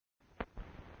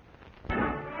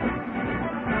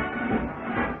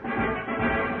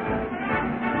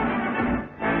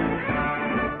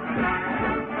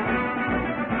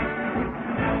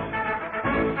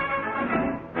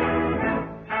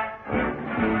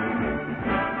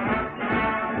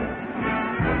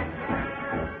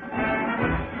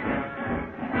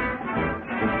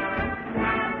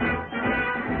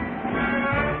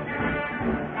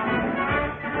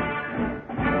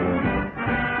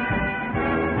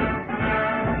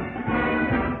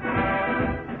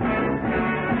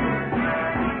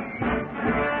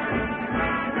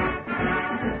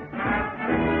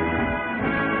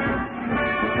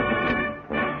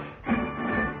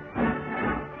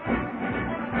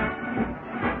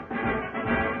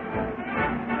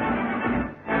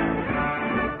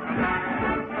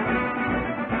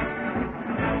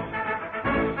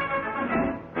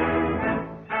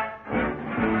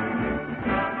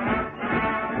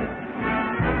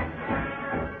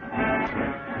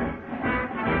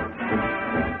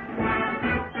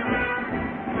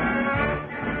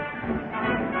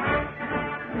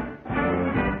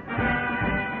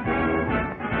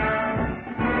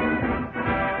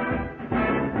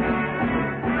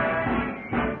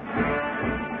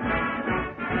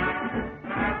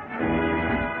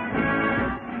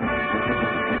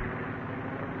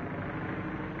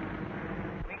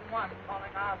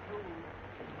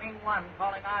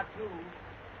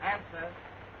Answer.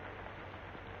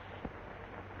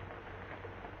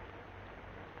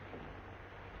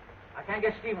 I can't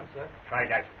get Stevens, sir. Try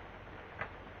that.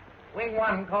 Wing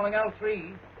 1 calling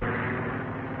L3.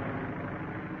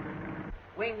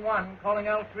 Wing 1 calling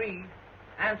L3.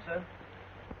 Answer.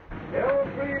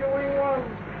 L3 to wing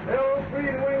 1. L3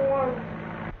 to wing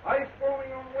 1. Ice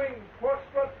forming on wings. Port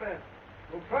strut bend.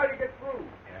 We'll try to get through.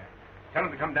 Yeah. Tell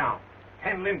them to come down.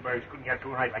 10 Lindberghs couldn't get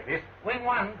through a night like this. Wing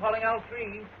 1 calling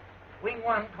L3. Wing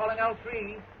 1 calling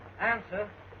L3. Answer.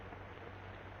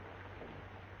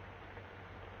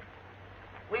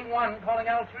 Wing 1 calling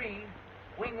L3.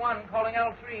 Wing 1 calling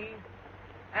L3.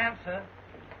 Answer.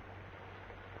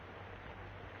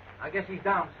 I guess he's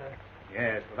down, sir.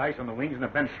 Yes, with ice on the wings and a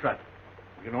bent strut.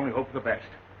 We can only hope for the best.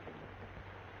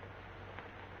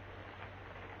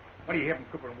 What do you hear from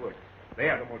Cooper and Wood? They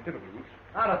have the most difficult routes.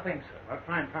 Not a thing, sir. I'll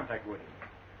try and contact Wood.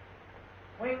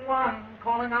 Wing 1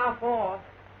 calling R4.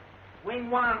 Wing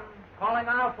 1 calling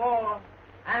R4.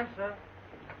 Answer.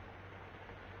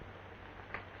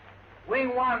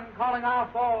 Wing 1 calling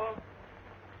R4.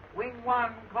 Wing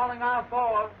 1 calling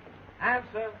R4.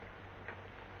 Answer.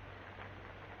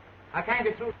 I can't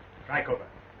get through. Try Cooper.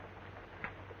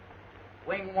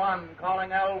 Wing 1 calling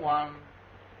L1.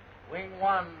 Wing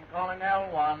 1 calling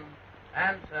L1.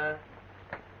 Answer.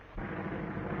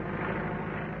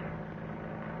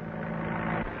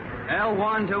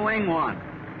 L1 to wing 1.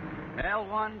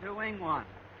 L1 to wing 1.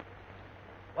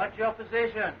 What's your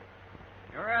position?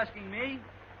 You're asking me?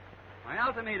 My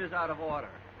altimeter's out of order.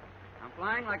 I'm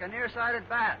flying like a nearsighted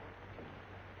bat.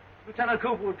 Lieutenant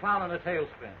Cooper would clown on a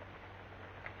tailspin.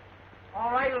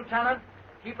 All right, Lieutenant.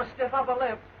 Keep a stiff upper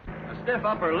lip. A stiff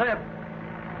upper lip?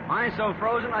 Mine's so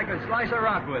frozen I could slice a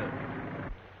rock with it.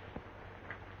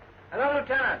 Hello,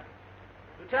 Lieutenant.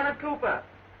 Lieutenant Cooper.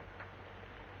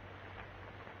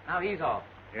 Now he's off.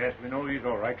 Yes, we know he's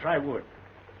all right. Try Wood.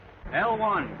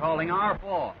 L1 calling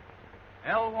R4.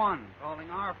 L1 calling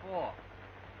R4.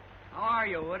 How are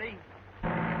you, Woody?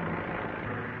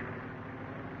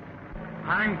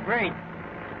 I'm great.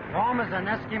 Warm as an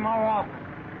Eskimo orphan.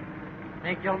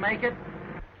 Think you'll make it?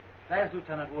 There's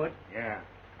Lieutenant Wood. Yeah.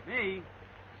 Me?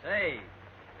 Say,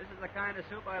 this is the kind of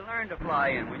soup I learned to fly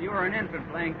in when you were an infant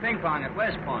playing ping pong at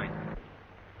West Point.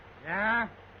 Yeah?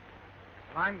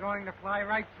 Well, I'm going to fly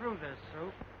right through this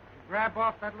soup. You grab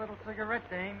off that little cigarette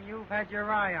dame you've had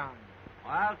your eye on.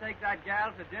 Well, I'll take that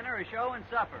gal to dinner, a show, and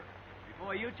supper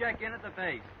before you check in at the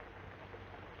base.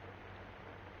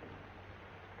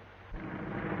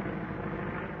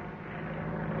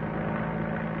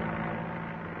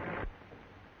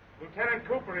 Lieutenant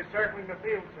Cooper is circling the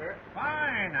field, sir.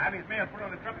 Fine. I'll have his mail put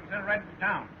on the truck and send it right into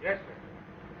town. Yes, sir.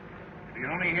 If you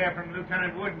only hear from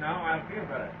Lieutenant Wood now, I'll feel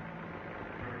better.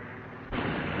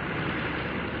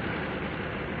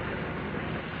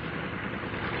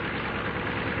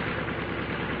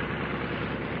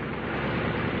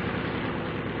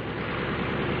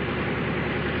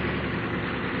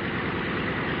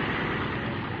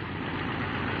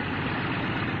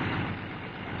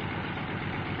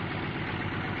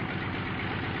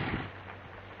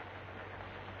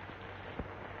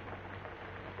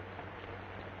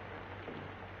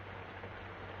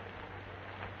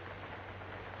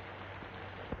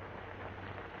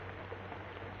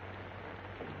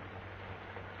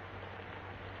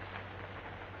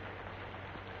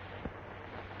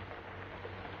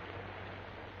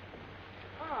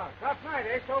 Tough night,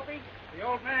 eh, Soapy? The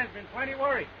old man's been plenty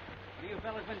worried. What have you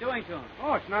fellas been doing to him?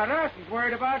 Oh, it's not us. He's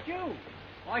worried about you.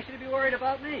 Why should he be worried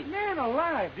about me? Man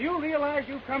alive, do you realize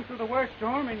you've come through the worst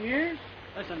storm in years?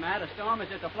 Listen, Matt, a storm is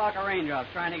just a flock of raindrops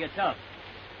trying to get tough.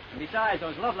 And besides,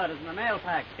 those love letters in the mail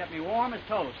packs kept me warm as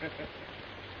toast.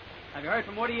 Have you heard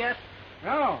from Woody yet?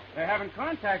 No, they haven't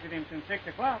contacted him since 6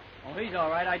 o'clock. Oh, he's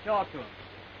all right. I talked to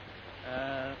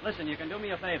him. Listen, you can do me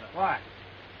a favor. What?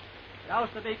 Douse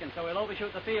the beacon so we'll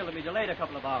overshoot the field and be delayed a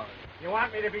couple of hours. You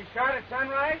want me to be shot at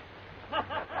sunrise?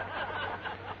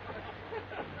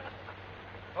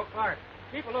 Oh, Clark,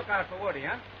 keep a lookout for Woody,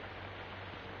 huh?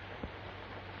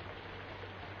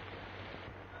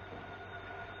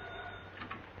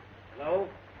 Hello?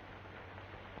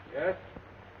 Yes?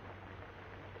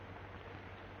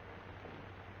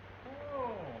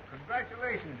 Oh,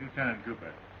 congratulations, Lieutenant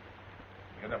Cooper.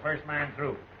 You're the first man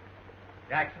through.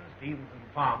 Jackson, Stevens,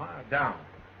 and Palmer are down.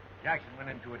 Jackson went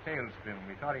into a tailspin.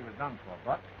 We thought he was done for,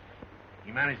 but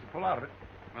he managed to pull out of it.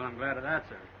 Well, I'm glad of that,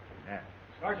 sir. Yeah.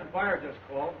 Sergeant Byer just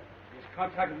called. He's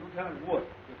contacted Lieutenant Wood.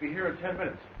 He'll be here in 10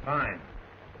 minutes. Fine.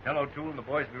 Tell O'Toole and the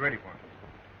boys to be ready for him.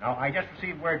 Now, I just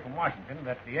received word from Washington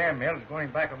that the airmail is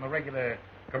going back on the regular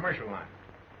commercial line.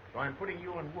 So I'm putting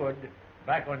you and Wood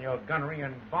Back on your gunnery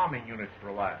and bombing units for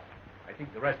a while. I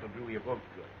think the rest will do you both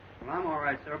good. Well, I'm all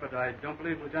right, sir, but I don't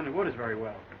believe Lieutenant Wood is very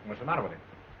well. What's the matter with him?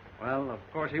 Well, of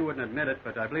course, he wouldn't admit it,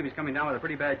 but I believe he's coming down with a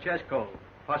pretty bad chest cold,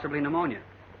 possibly pneumonia.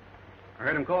 I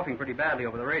heard him coughing pretty badly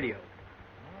over the radio.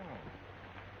 Oh.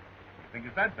 You think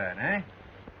it's that bad, eh?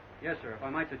 Yes, sir. If I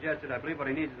might suggest it, I believe what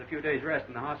he needs is a few days' rest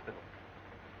in the hospital.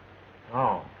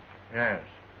 Oh, yes.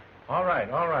 All right.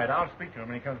 I'll speak to him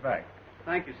when he comes back.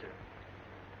 Thank you, sir.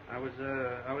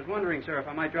 I was wondering, sir, if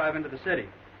I might drive into the city.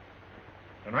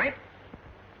 Tonight?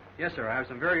 Yes, sir. I have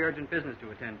some very urgent business to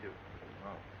attend to.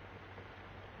 Oh.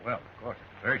 Well, of course,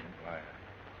 if it's urgent. Why,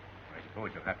 I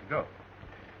suppose you'll have to go.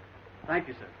 Thank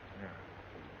you, sir.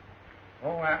 Yeah.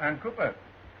 Oh, and Cooper,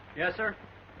 Yes, sir?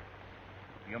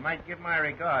 you might give my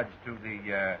regards to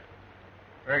the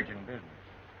urgent business.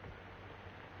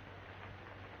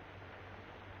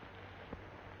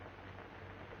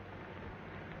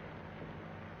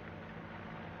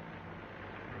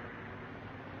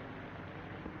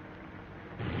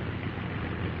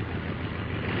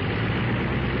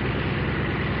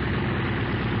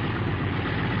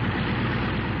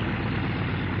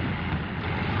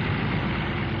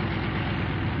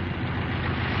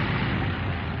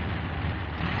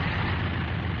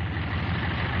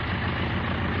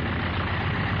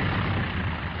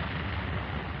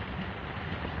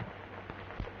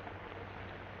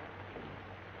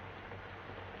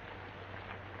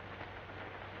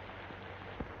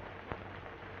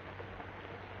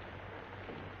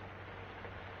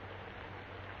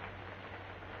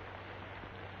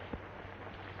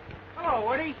 Hello,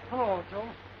 Woody. Hello, Joe.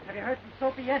 Have you heard from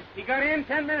Soapy yet? He got in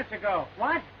 10 minutes ago.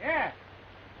 What? Yeah.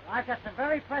 Well, I've got some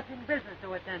very pressing business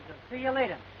to attend to. See you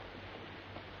later.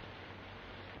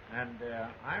 And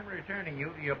I'm returning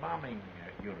you to your bombing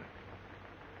unit.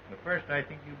 But first, I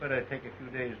think you better take a few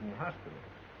days in the hospital.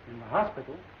 In the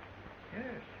hospital?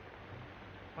 Yes.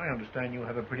 I understand you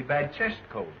have a pretty bad chest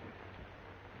cold.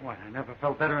 Why, I never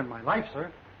felt better in my life, sir.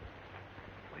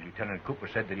 Well, Lieutenant Cooper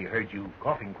said that he heard you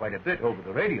coughing quite a bit over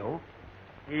the radio.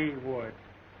 He would.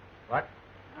 What?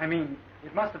 I mean,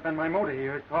 it must have been my motor he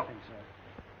heard coughing, sir.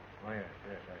 Oh, yes,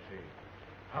 I see.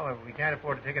 However, we can't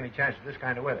afford to take any chances this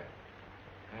kind of weather.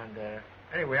 And,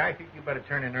 anyway, I think you better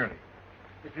turn in early.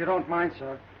 If you don't mind,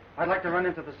 sir, I'd like to run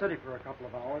into the city for a couple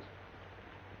of hours.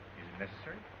 Is it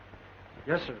necessary?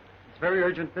 Yes, sir. It's very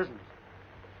urgent business.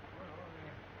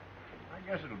 Well,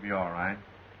 I guess it'll be all right.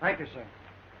 Thank you, sir.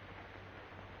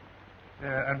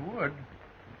 And Wood,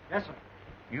 Yes, sir.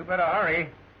 you better hurry,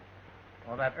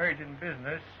 or that urgent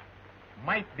business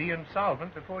might be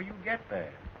insolvent before you get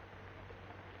there.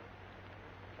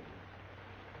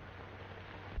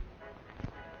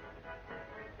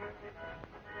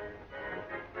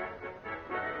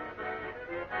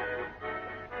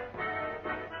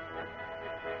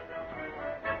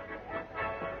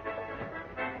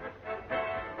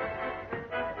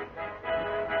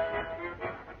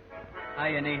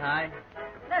 Hiya, knee-high.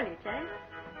 Hello, Lieutenant.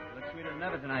 Looks sweeter than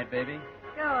ever tonight, baby.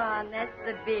 Go on, that's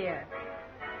the beer.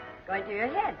 Going to your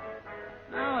head.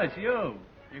 No, it's you.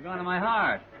 You're going to my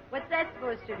heart. What's that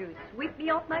supposed to do? Sweep me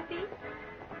off my feet?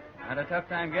 I had a tough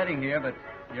time getting here, but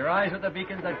your eyes were the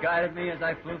beacons that guided me as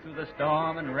I flew through the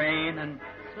storm and rain and...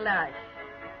 Slush.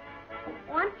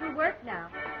 Oh, I'm through work now.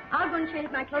 I'll go and change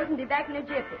my clothes and be back in a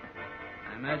jiffy.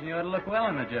 I imagine you ought to look well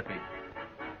in the jiffy.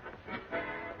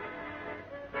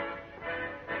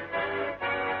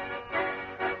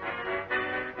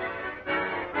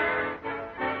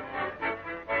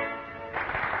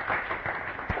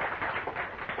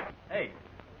 Hey,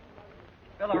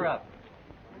 fill her up.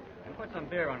 And put some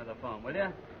beer onto the phone, will you?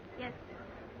 Yes.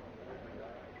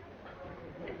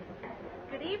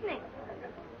 Good evening.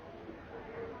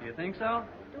 Do you think so?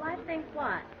 Do I think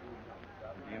what?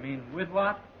 Do you mean with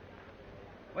what?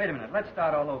 Wait a minute. Let's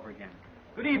start all over again.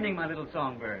 Good evening, my little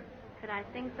songbird. Could I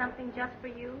sing something just for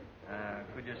you?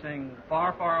 Could you sing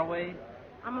Far, Far Away?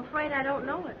 I'm afraid I don't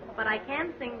know it, but I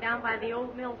can sing Down by the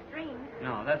Old Mill Stream.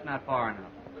 No, that's not far enough.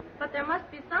 But there must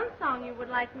be some song you would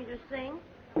like me to sing.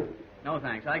 No,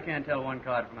 thanks. I can't tell one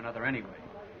card from another anyway.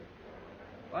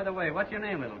 By the way, what's your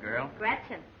name, little girl?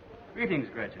 Gretchen. Greetings,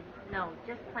 Gretchen. No,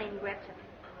 just plain Gretchen.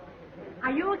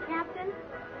 Are you a captain?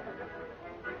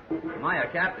 Am I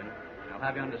a captain? I'll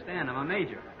have you understand, I'm a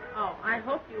major. Oh, I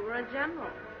hope you were a general.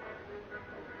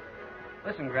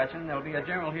 Listen, Gretchen, there'll be a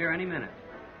general here any minute,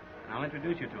 and I'll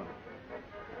introduce you to him.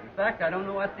 In fact, I don't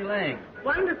know what's delaying.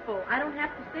 Wonderful. I don't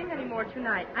have to sing anymore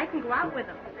tonight. I can go out with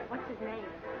him. What's his name?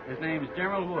 His name's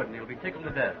General Wood, and he'll be tickled to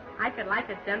death. I could like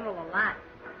a general a lot.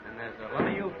 And there's a lot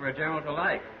of you for a general to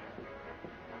like.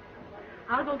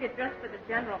 I'll go get dressed for the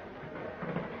general.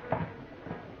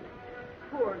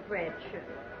 Poor Gretchen.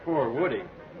 Poor Woody.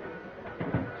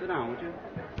 Sit down, won't you?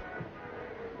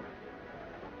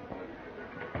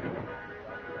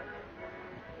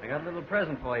 I got a little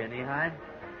present for you, Knee-High.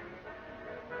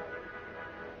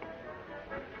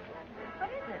 What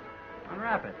is it?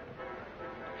 Unwrap it.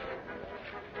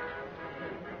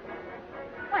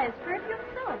 Why, it's perfume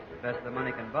soap. Best the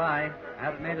money can buy. I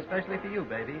had it made especially for you,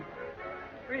 baby.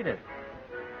 Read it.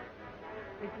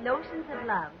 With notions of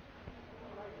love.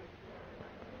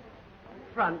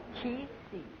 From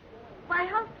T.C. Why,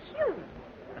 how cute.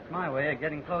 That's my way of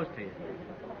getting close to you.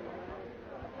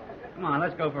 Come on,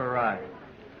 let's go for a ride.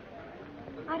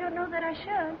 I don't know that I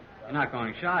should. You're not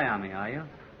going shy on me, are you?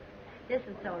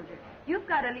 Listen, soldier, you've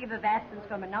got a leave of absence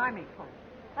from an army post.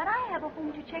 But I have a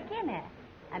home to check in at.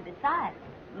 And besides,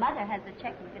 Mother has a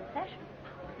check and concession.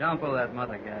 Don't pull that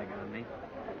mother gag on me.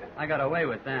 I got away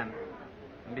with them.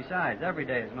 And besides, every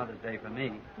day is Mother's Day for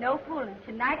me. No fooling.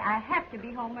 Tonight I have to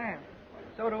be home early.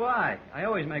 So do I. I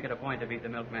always make it a point to beat the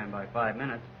milkman by 5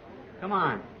 minutes. Come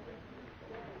on.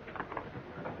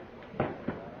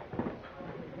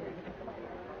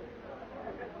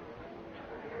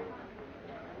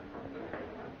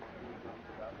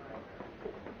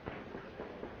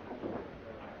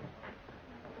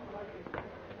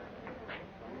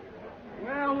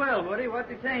 Well, Woody, what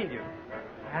detained you?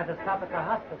 I had to stop at the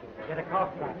hospital to get a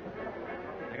cough drop.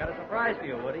 I got a surprise for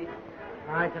you, Woody.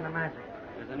 I can imagine.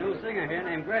 There's a new singer here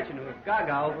named Gretchen who's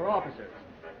gaga over officers.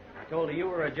 I told her you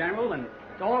were a general, and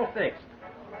it's all fixed.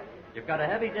 You've got a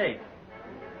heavy date.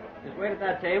 Just wait at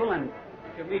that table, and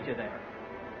she'll meet you there.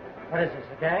 What is this,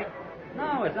 a gag?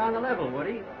 No, it's on the level,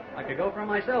 Woody. I could go for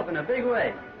myself in a big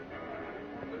way.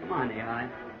 Come on, Knee-High.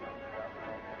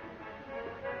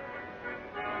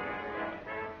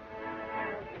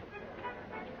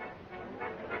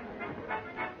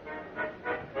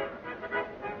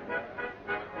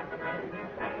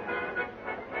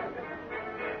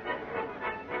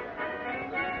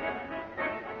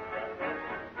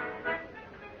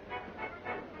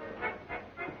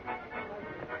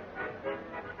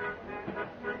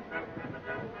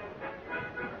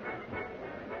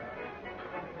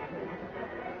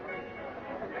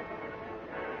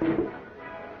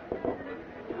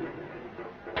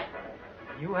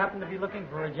 You happen to be looking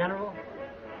for a general?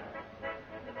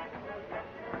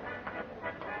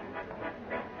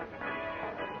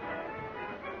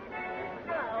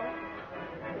 Hello.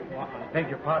 Well, I beg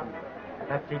your pardon.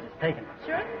 That seat is taken.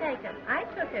 Sure it's taken. I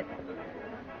took it.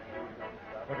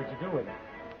 What did you do with it?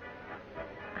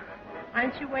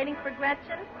 Aren't you waiting for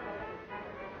Gretchen?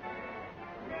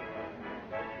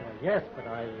 Well, yes, but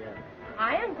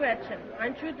I am Gretchen.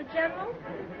 Aren't you the general?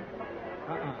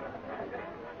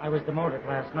 I was demoted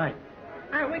last night.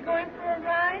 Aren't we going for a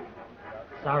ride?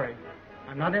 Sorry.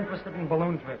 I'm not interested in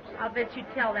balloon trips. I'll bet you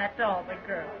tell that to all the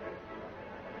girls.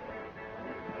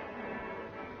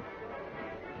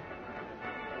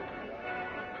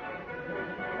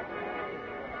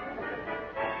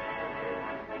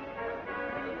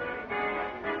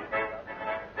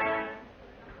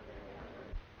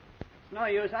 It's no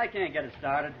use. I can't get it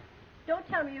started. Don't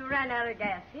tell me you ran out of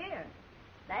gas here.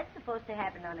 That's supposed to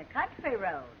happen on a country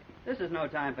road. This is no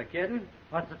time for kidding.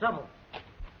 What's the trouble?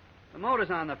 The motor's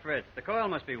on the fritz. The coil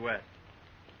must be wet.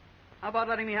 How about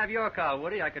letting me have your car,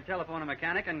 Woody? I could telephone a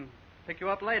mechanic and pick you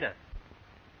up later.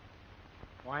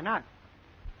 Why not?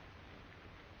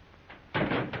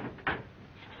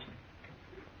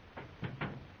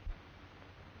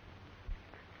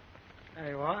 There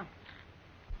you are.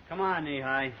 Come on,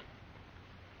 Knee-High.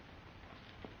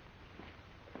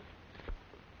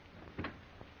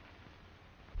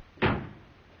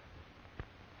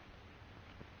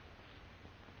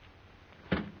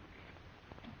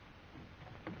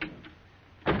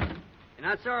 You're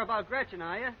not sore about Gretchen,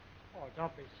 are you? Oh,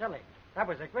 don't be silly. That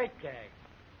was a great gag.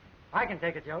 I can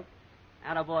take a joke.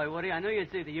 Attaboy, Woody. I knew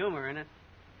you'd see the humor in it.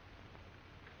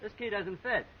 This key doesn't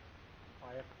fit.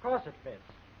 Why, of course it fits.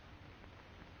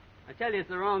 I tell you, it's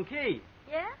the wrong key.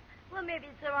 Yeah? Well, maybe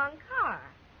it's the wrong car.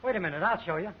 Wait a minute, I'll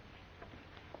show you.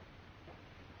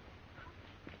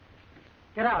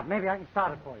 Get out. Maybe I can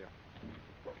start it for you.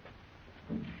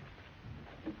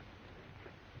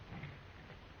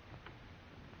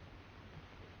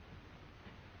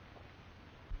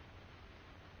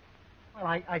 Well,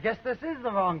 I guess this is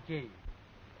the wrong key.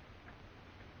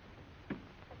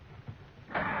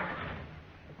 Well,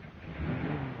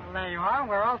 there you are.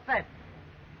 We're all set.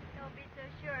 Don't be so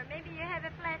sure. Maybe you have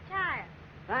a flat tire.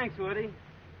 Thanks, Woody.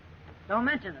 Don't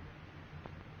mention it.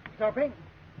 Soapy? Wait a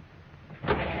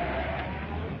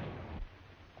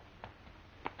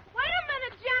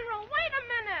minute, General. Wait a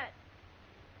minute.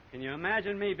 Can you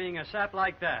imagine me being a sap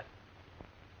like that?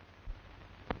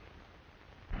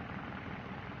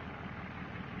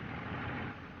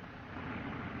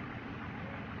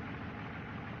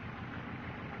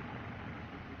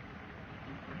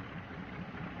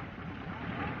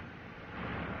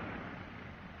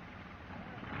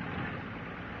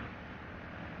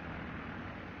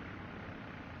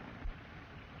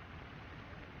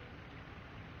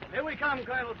 Here we come,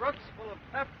 Colonel Brooks, full of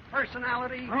pep,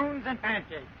 personality, Prunes and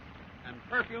pancakes. and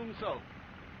perfume soap.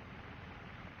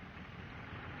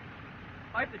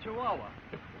 Fight the Chihuahua.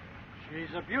 She's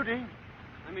a beauty.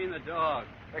 I mean the dog.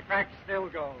 The crack still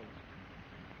goes.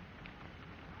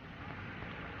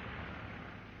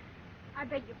 I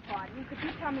beg your pardon. Could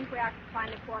you tell me where I can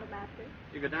find the quartermaster?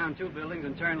 You go down 2 buildings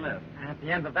and turn left. And at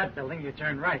the end of that building, you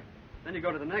turn right. Then you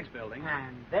go to the next building.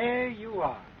 And there you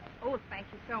are. Oh, thank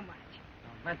you so much.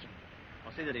 Don't mention it.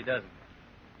 I'll see that he doesn't.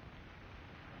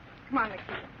 Come on,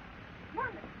 Nikita. Come on,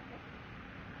 Nikita.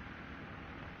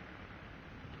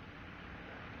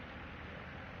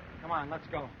 Come on, let's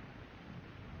go.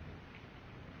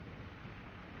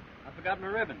 I forgot my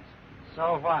ribbons.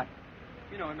 So what?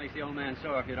 You know it makes the old man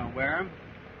sore if you don't wear them.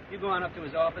 You go on up to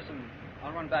his office, and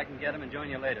I'll run back and get him and join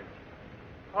you later.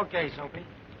 Okay, Soapy.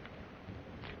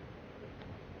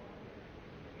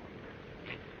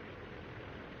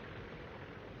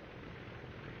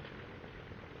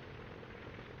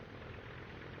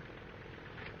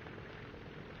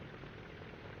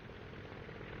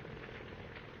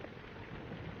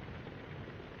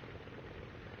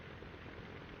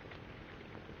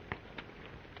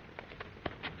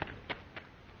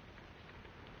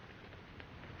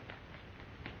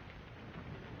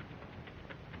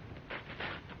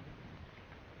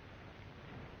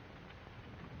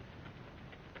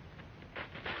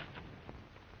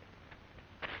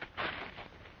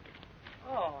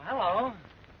 Oh, hello.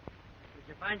 Did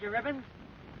you find your ribbons?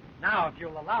 Now, if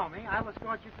you'll allow me, I'll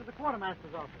escort you to the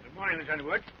quartermaster's office. Good morning, Lieutenant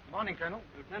Wood. Morning, Colonel.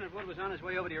 Lieutenant Wood was on his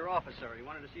way over to your office, sir. He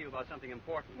wanted to see you about something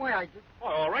important. Why, I did. Oh,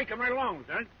 all right. Come right along,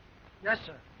 Lieutenant. Yes,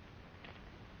 sir.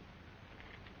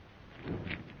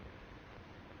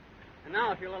 And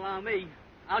now, if you'll allow me,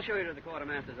 I'll show you to the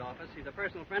quartermaster's office. He's a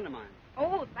personal friend of mine.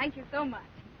 Oh, thank you so much.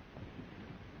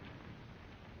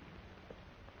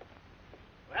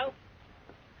 Well,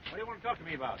 what do you want to talk to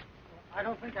me about? I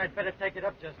don't think I'd better take it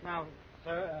up just now,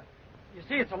 sir. You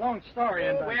see, it's a long story,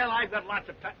 and... well, I've got lots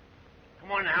of time.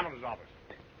 Come on to Hamilton's office.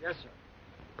 Yes, sir.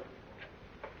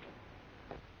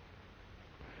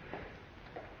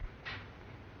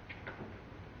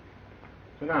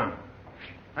 Sit down.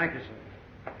 Thank you,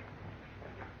 sir.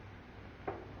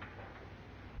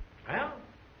 Well,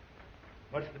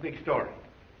 what's the big story?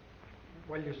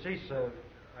 Well, you see, sir,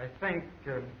 I think...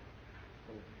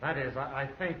 that is, I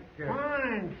think...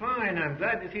 Fine, fine. I'm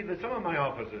glad to see that some of my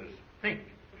officers think.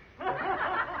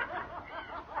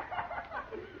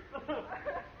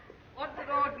 What's the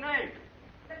dog's name?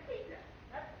 Nikita.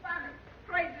 That's funny.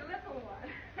 Crazy little one.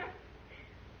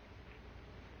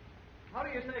 How do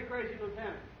you say crazy,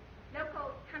 Lieutenant?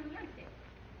 Loco caliente.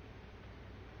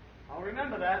 I'll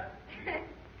remember that.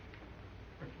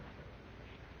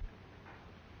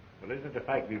 Well, isn't it a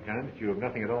fact, Lieutenant, that you have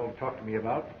nothing at all to talk to me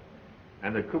about?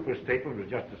 And that Cooper's statement was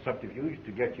just a subterfuge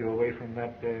to get you away from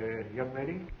that young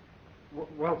lady?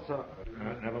 Well, sir...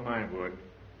 never mind, Wood.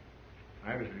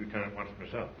 I was a lieutenant once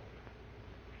myself.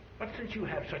 But since you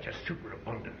have such a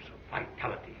superabundance of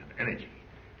vitality and energy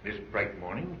this bright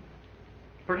morning,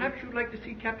 perhaps you'd like to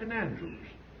see Captain Andrews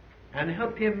and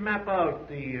help him map out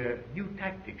the new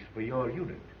tactics for your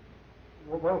unit.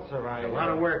 Well, sir, I... It's a lot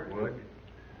of work, Wood.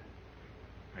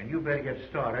 And you better get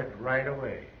started right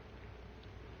away.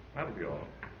 That'll be all.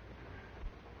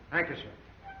 Thank you, sir.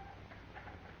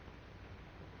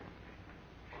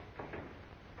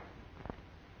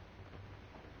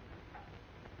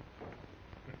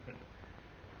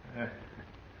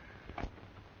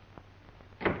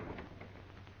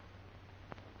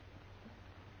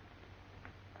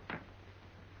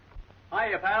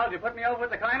 Hiya, pal. Did you put me over with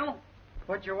the colonel?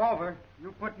 Put you over.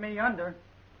 You put me under.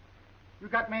 You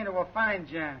got me into a fine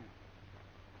jam.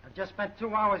 I've just spent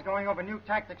 2 hours going over new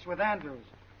tactics with Andrews.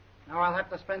 Now I'll have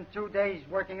to spend 2 days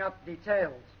working out the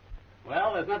details.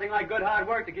 Well, there's nothing like good hard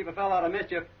work to keep a fellow out of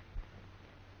mischief.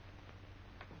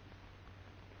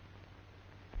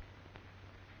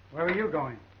 Where are you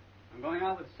going? I'm going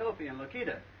out with Sophie and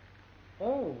Lakita.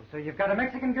 Oh, so you've got a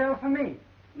Mexican girl for me.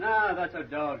 No, that's her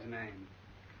dog's name.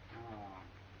 Oh.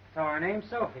 So her name's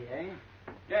Sophie, eh?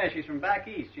 Yeah, she's from back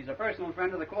east. She's a personal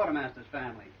friend of the quartermaster's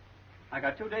family. I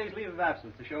got 2 days' leave of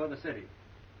absence to show her the city.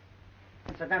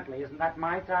 Incidentally, isn't that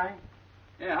my tie?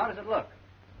 Yeah, how does it look?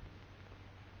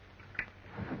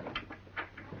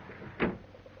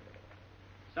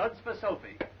 Suds for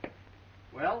Sophie.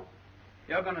 Well,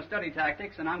 you're going to study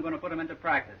tactics, and I'm going to put them into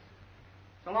practice.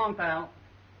 So long, pal.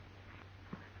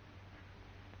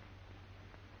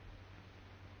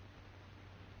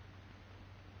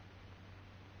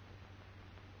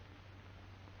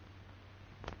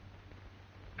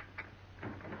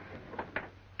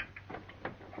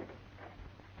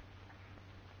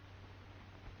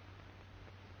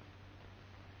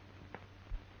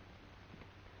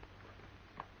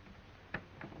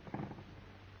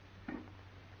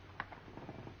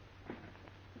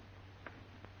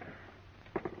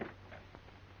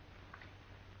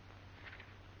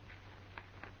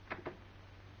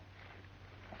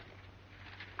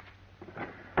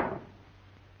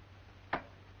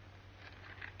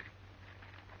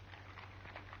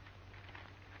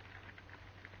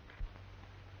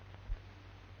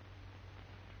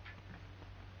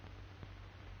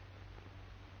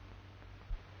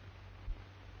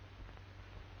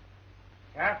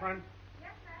 Catherine,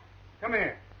 Yes, sir. come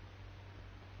here.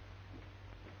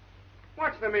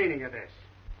 What's the meaning of this?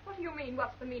 What do you mean,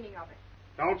 what's the meaning of it?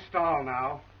 Don't stall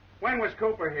now. When was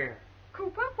Cooper here?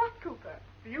 Cooper? What Cooper?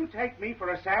 Do you take me for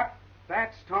a sap?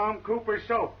 That's Tom Cooper's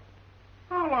soap.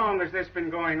 How long has this been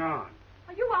going on?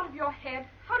 Are you out of your head?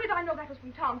 How did I know that was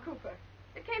from Tom Cooper?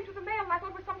 It came through the mail and I thought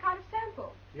it was some kind of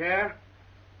sample. Yeah?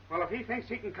 Well, if he thinks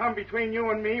he can come between you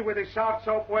and me with his soft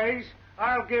soap ways,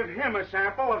 I'll give him a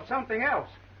sample of something else.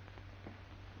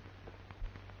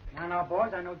 Now,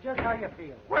 boys, I know just how you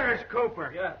feel. Where's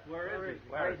Cooper? Yeah, where is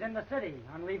he? He's in the city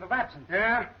on leave of absence.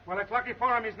 Yeah? Well, it's lucky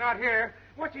for him he's not here.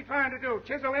 What's he trying to do?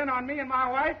 Chisel in on me and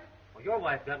my wife? Well, your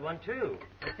wife got one, too.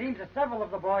 It seems that several of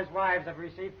the boys' wives have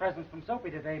received presents from Soapy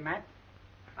today, Matt.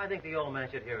 I think the old man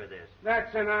should hear of this.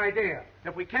 That's an idea.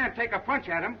 If we can't take a punch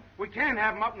at him, we can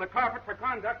have him up in the carpet for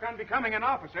conduct on becoming an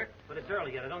officer. But it's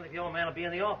early yet. I don't think the old man will be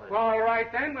in the office. All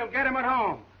right, then. We'll get him at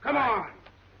home. Come on.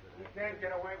 You can't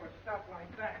get away with stuff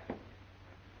like that.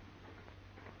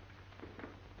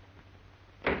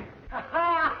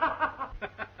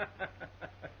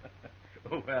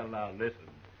 Well, now, listen.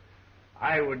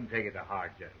 I wouldn't take it to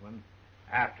heart, gentlemen.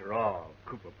 After all,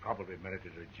 Cooper probably meant it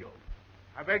as a joke.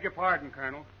 I beg your pardon,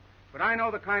 Colonel, but I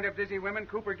know the kind of dizzy women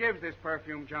Cooper gives this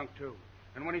perfume junk to.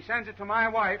 And when he sends it to my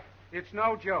wife, it's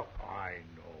no joke. I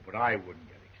know, but I wouldn't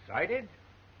get excited.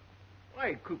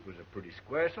 Why, Cooper's a pretty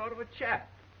square sort of a chap.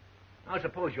 Now,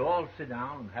 suppose you all sit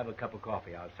down and have a cup of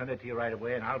coffee. I'll send it to you right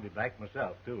away, and I'll be back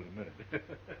myself, too, in a minute.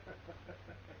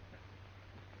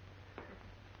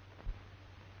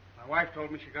 My wife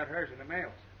told me she got hers in the mail.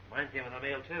 Mine came in the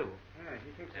mail, too. Yeah,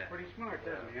 he thinks he's pretty smart,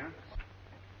 doesn't he, huh?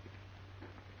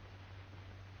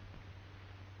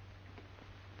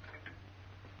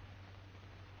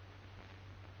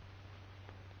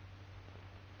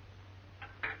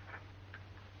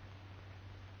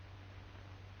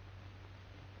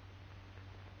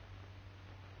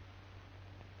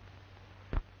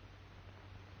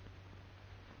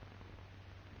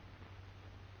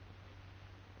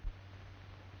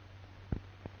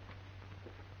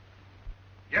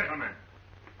 Gentlemen,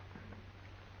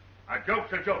 a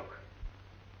joke's a joke.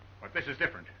 But this is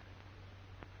different.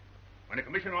 When a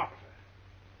commissioned officer,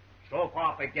 so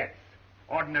far forgets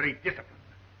ordinary discipline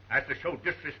as to show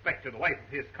disrespect to the wife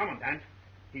of his commandant,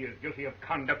 he is guilty of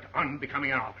conduct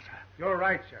unbecoming an officer. You're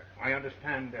right, sir. I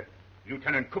understand that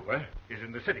Lieutenant Cooper is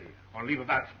in the city on leave of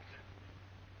absence.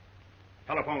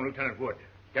 Telephone Lieutenant Wood.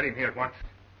 Get him here at once.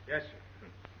 Yes, sir.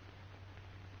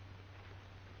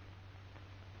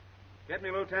 Get me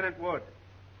Lieutenant Wood.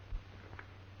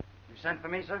 You sent for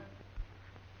me, sir?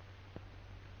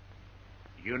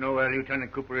 Do you know where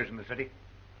Lieutenant Cooper is in the city?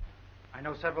 I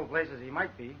know several places he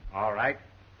might be. All right.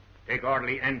 Take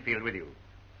Orderly Enfield with you.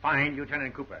 Find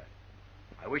Lieutenant Cooper.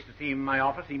 I wish to see him in my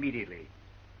office immediately.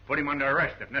 Put him under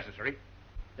arrest if necessary.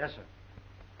 Yes, sir.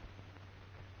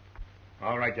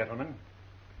 All right, gentlemen.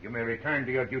 You may return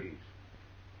to your duties.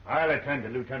 I'll attend to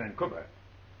Lieutenant Cooper.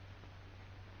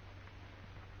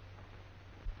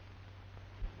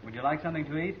 Would you like something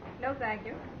to eat? No, thank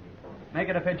you. Make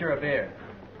it a pitcher of beer.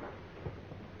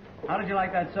 How did you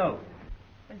like that soap?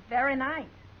 It was very nice.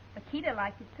 Lakita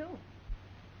liked it, too.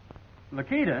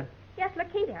 Lakita? Yes,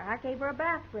 Lakita. I gave her a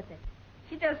bath with it.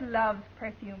 She just loves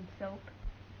perfumed soap.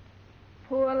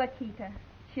 Poor Lakita.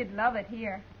 She'd love it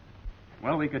here.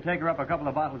 Well, we could take her up a couple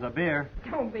of bottles of beer.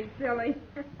 Don't be silly.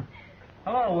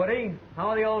 Hello, Woody. How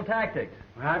are the old tactics?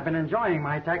 Well, I've been enjoying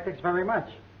my tactics very much.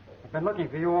 I've been looking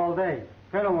for you all day.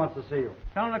 Colonel wants to see you.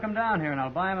 Tell him to come down here and I'll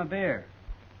buy him a beer.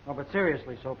 Oh, but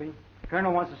seriously, Soapy. The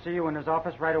Colonel wants to see you in his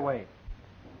office right away.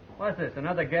 What's this,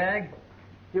 another gag?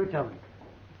 You tell him.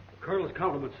 Colonel's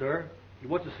compliments, sir. He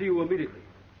wants to see you immediately.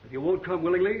 If you won't come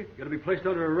willingly, you're going to be placed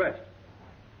under arrest.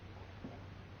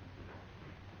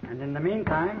 And in the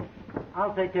meantime,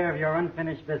 I'll take care of your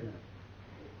unfinished business.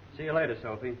 See you later,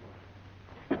 Soapy.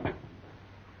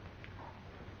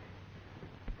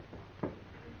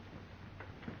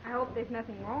 I hope there's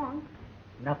nothing wrong.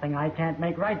 Nothing I can't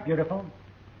make right, beautiful.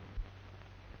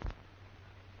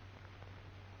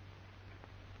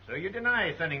 So you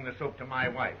deny sending the soap to my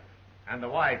wife and the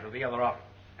wives of the other officers?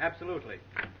 Absolutely.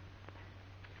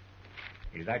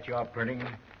 Is that your printing,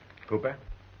 Cooper?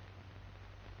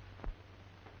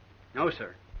 No,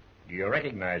 sir. Do you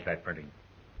recognize that printing?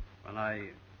 Well,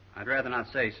 I'd rather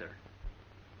not say, sir.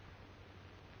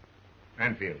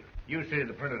 Enfield, you see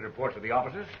the printed reports of the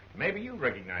officers. Maybe you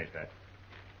recognize that.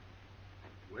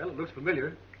 Well, it looks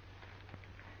familiar.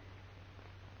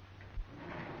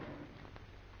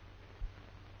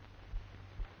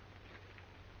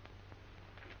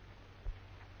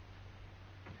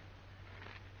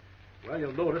 Well,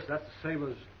 you'll notice that's the same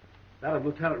as That of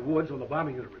Lieutenant Woods on the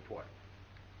bombing unit report.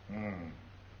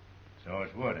 So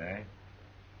it's Wood,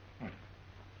 eh?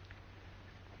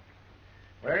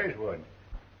 Where is Wood?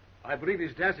 I believe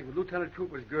he's dancing with Lieutenant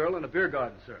Cooper's girl in a beer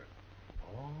garden, sir.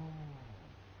 Oh.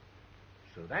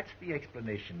 So that's the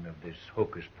explanation of this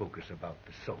hocus-pocus about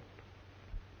the soap.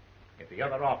 If the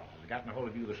other officers had gotten a hold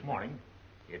of you this morning,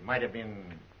 it might have been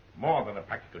more than a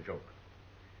practical joke.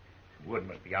 Wood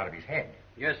must be out of his head.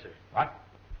 Yes, sir. What?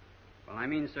 Well, I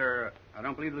mean, sir, I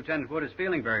don't believe Lieutenant Wood is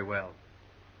feeling very well.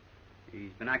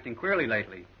 He's been acting queerly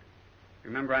lately.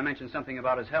 Remember I mentioned something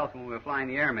about his health when we were flying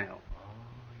the airmail? Oh,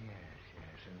 yes.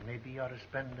 And maybe you ought to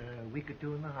spend a week or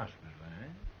two in the hospital, eh?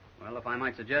 Well, if I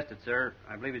might suggest it, sir,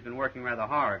 I believe he's been working rather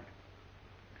hard.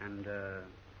 And a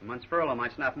month's furlough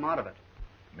might snap him out of it.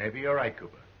 Maybe you're right,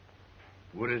 Cooper.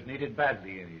 Wood is needed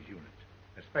badly in his unit,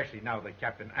 especially now that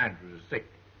Captain Andrews is sick.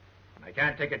 And I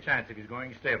can't take a chance if he's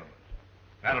going stale on us.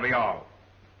 That'll be all.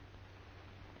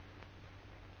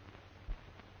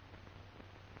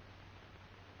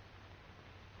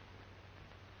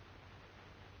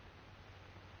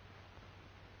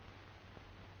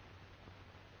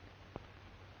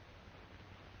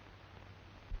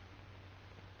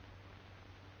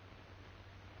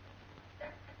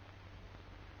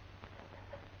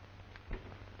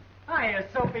 Hiya,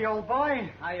 Soapy, old boy.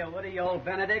 Hiya, Woody, old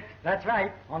Benedict. That's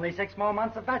right. Only 6 more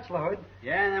months of bachelorhood.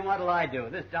 Yeah, and then what'll I do?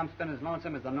 This dump's been as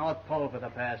lonesome as the North Pole for the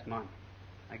past month.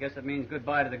 I guess it means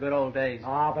goodbye to the good old days.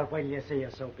 Ah, but wait till you see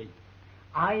her, Soapy.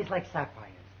 Eyes like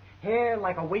sapphires, hair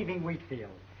like a waving wheat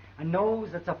field, a nose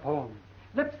that's a poem,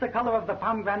 lips the color of the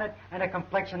pomegranate, and a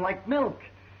complexion like milk.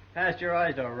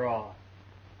 Pasteurized or raw?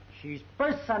 She's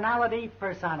personality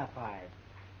personified.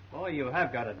 Boy, you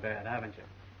have got it bad, haven't you?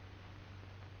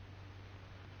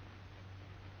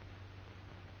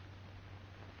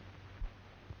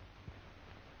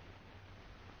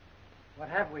 What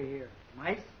have we here?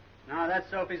 Mice? No, that's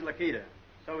Sophie's Lakita.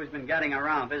 Sophie's been getting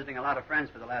around, visiting a lot of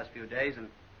friends for the last few days, and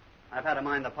I've had to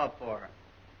mind the pup for her.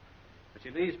 But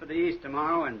she leaves for the East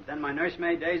tomorrow, and then my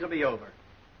nursemaid days will be over.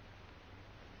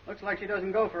 Looks like she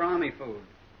doesn't go for army food.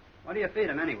 What do you feed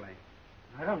him, anyway?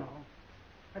 I don't know.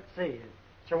 Let's see.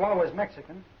 Chihuahua's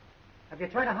Mexican. Have you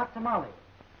tried a hot tamale?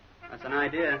 That's an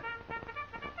idea.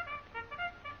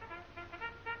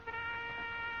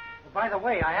 Well, by the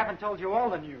way, I haven't told you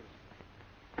all the news.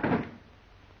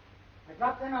 I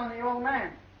dropped in on the old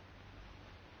man.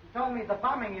 He told me the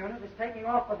bombing unit is taking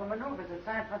off for the maneuvers at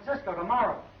San Francisco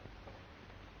tomorrow.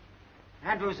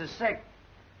 Andrews is sick.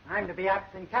 I'm to be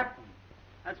acting captain.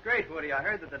 That's great, Woody. I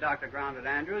heard that the doctor grounded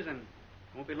Andrews, and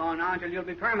it won't be long now until you'll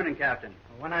be permanent captain.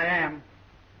 Well, when I am,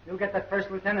 you'll get that first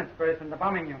lieutenant's berth in the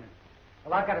bombing unit.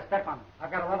 Well, I've got to step on it.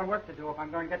 I've got a lot of work to do if I'm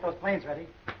going to get those planes ready.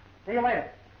 See you later.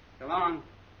 So long.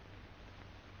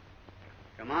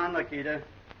 Come on, Lakita.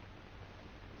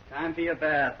 It's time for your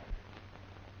bath.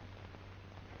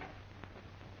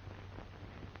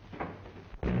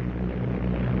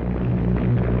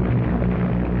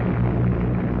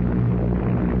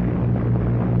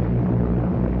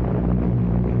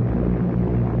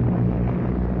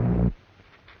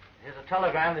 Here's a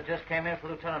telegram that just came in for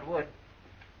Lieutenant Wood.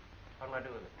 What'll I do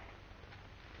with it?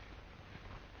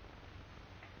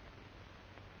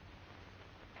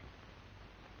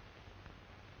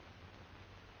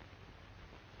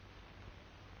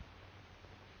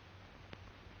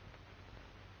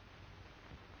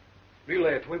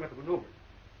 Relay it to him at the maneuver.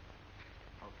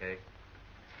 Okay.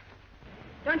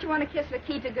 Don't you want to kiss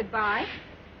Lakita goodbye?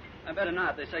 I better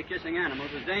not. They say kissing animals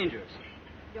is dangerous.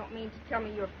 You don't mean to tell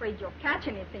me you're afraid you'll catch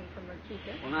anything from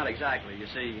Lakita? Well, not exactly. You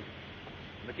see,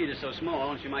 Lakita's so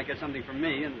small, and she might get something from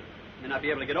me, and may not be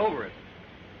able to get over it.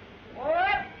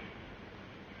 What?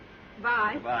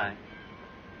 Bye. Goodbye.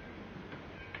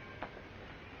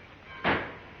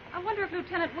 I wonder if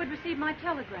Lieutenant Wood received my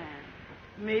telegram.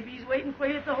 Maybe he's waiting for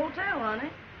you at the hotel, honey.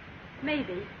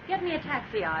 Maybe. Get me a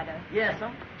taxi, Ida. Yes,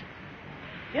 sir.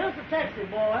 Get us a taxi,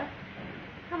 boy.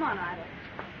 Come on, Ida.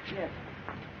 Yes.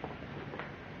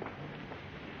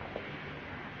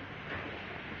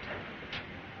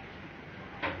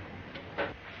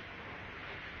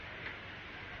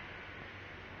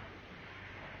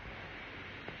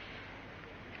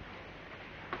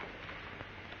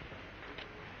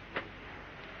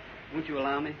 Won't you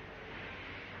allow me?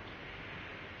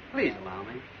 Please allow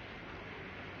me.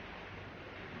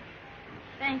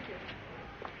 Thank you.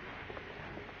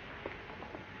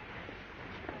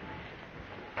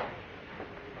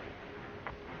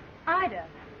 Ida,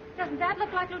 doesn't that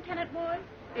look like Lieutenant Wood?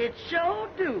 It sure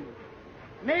do.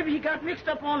 Maybe he got mixed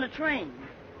up on the train.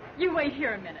 You wait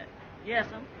here a minute. Yes,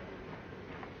 sir.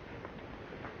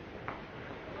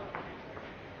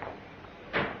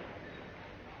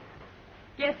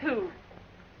 Guess who?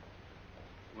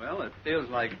 Well, it feels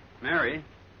like Mary.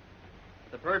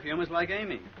 The perfume is like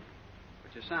Amy.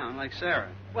 But you sound like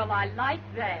Sarah. Well, I like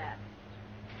that.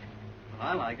 Well,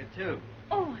 I like it, too.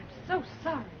 Oh, I'm so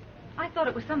sorry. I thought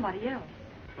it was somebody else.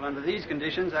 Well, under these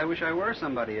conditions, I wish I were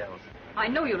somebody else. I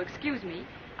know you'll excuse me.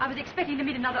 I was expecting to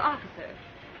meet another officer.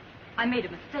 I made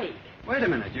a mistake. Wait a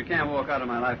minute. You can't walk out of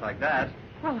my life like that.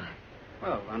 Well,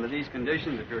 Well, under these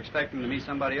conditions, if you're expecting to meet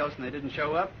somebody else and they didn't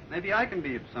show up, maybe I can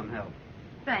be of some help.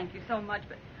 thank you so much,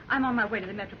 but I'm on my way to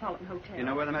the Metropolitan Hotel. You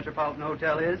know where the Metropolitan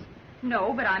Hotel is?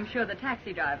 No, but I'm sure the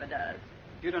taxi driver does.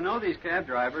 You don't know these cab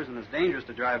drivers, and it's dangerous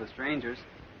to drive with strangers.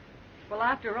 Well,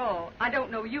 after all, I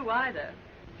don't know you either.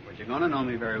 But you're going to know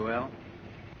me very well.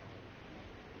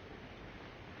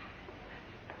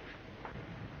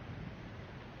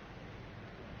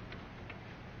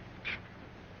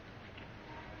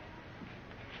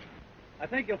 I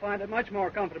think you'll find it much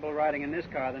more comfortable riding in this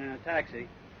car than in a taxi.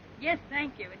 Yes,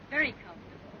 thank you. It's very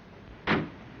comfortable.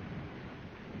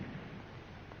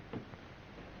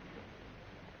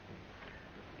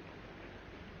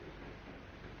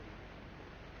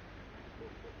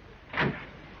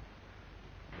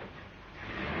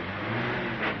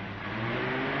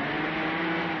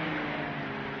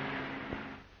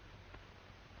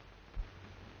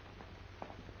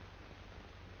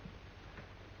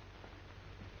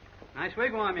 Nice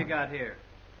wigwam you got here.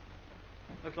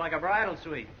 Looks like a bridal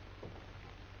suite.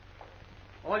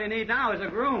 All you need now is a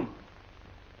groom.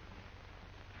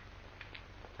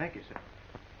 Thank you, sir.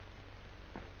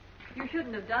 You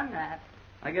shouldn't have done that.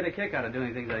 I get a kick out of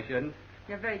doing things I shouldn't.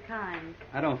 You're very kind.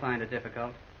 I don't find it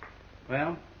difficult.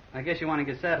 Well, I guess you want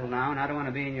to get settled now, and I don't want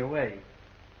to be in your way.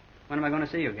 When am I going to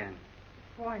see you again?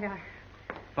 Why,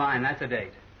 Fine, that's a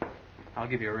date. I'll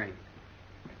give you a ring.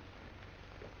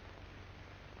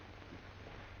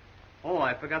 Oh,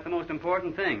 I forgot the most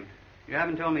important thing. You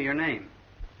haven't told me your name.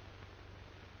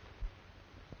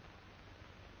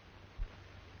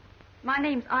 My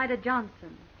name's Ida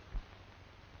Johnson.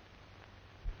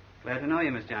 Glad to know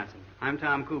you, Miss Johnson. I'm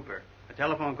Tom Cooper. A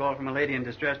telephone call from a lady in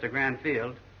distress to Grand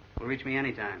Field will reach me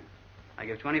anytime. I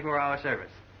give 24-hour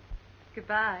service.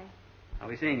 Goodbye. I'll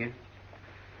be seeing you.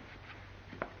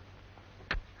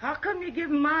 How come you give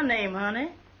him my name,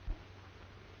 honey?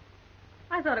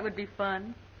 I thought it would be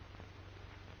fun.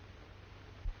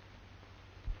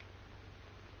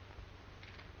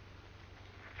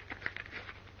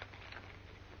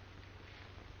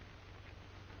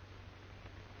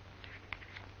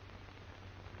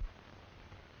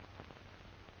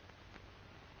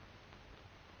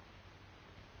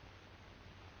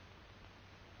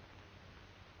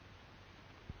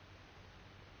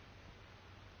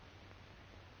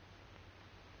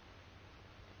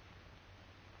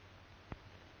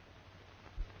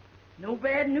 No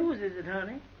bad news, is it,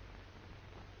 honey?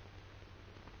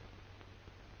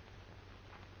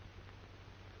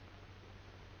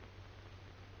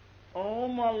 Oh,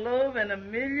 my love, and a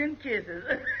million kisses.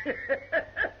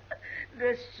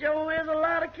 There sure is a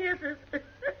lot of kisses.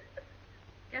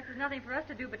 Guess there's nothing for us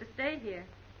to do but to stay here.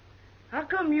 How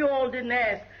come you all didn't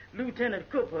ask Lieutenant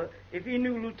Cooper if he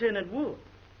knew Lieutenant Wood?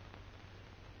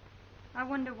 I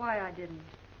wonder why I didn't.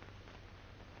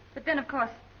 But then, of course,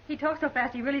 he talked so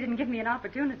fast he really didn't give me an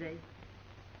opportunity.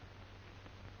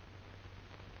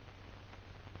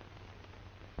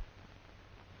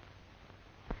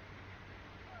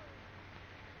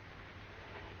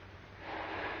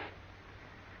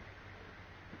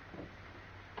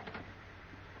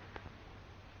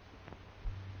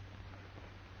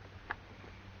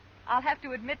 I'll have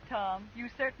to admit, Tom, you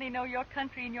certainly know your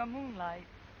country in your moonlight.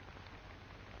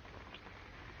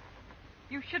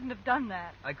 You shouldn't have done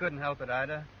that. I couldn't help it,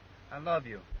 Ida. I love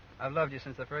you. I've loved you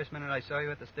since the first minute I saw you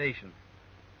at the station.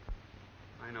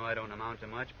 I know I don't amount to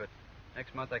much, but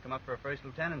next month I come up for a first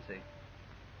lieutenancy.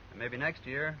 And maybe next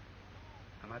year,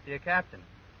 I might be a captain.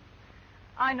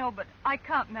 I know, but I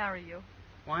can't marry you.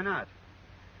 Why not?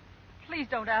 Please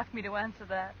don't ask me to answer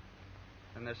that.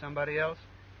 Then there's somebody else?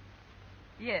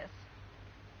 Yes.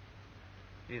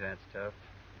 Gee, that's tough.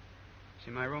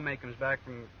 See, my roommate comes back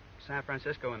from San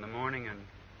Francisco in the morning and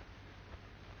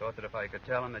thought that if I could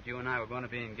tell him that you and I were going to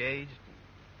be engaged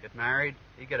and get married,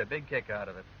 he'd get a big kick out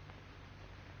of it.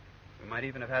 We might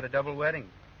even have had a double wedding.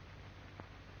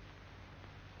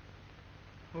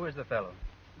 Who is the fellow?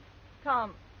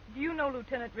 Tom, do you know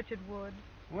Lieutenant Richard Wood?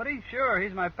 Woody? Sure,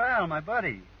 he's my pal, my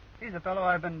buddy. He's the fellow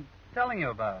I've been telling you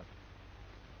about.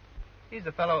 He's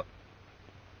the fellow...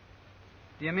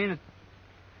 Do you mean it?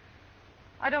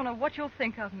 I don't know what you'll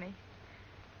think of me.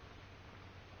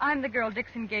 I'm the girl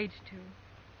Dick's engaged to.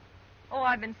 Oh,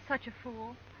 I've been such a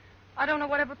fool. I don't know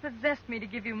whatever possessed me to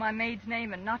give you my maid's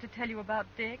name and not to tell you about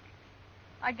Dick.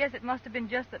 I guess it must have been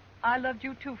just that I loved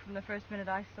you, too, from the first minute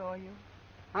I saw you.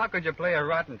 How could you play a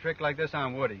rotten trick like this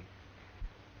on Woody?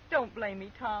 Don't blame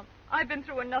me, Tom. I've been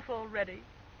through enough already.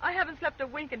 I haven't slept a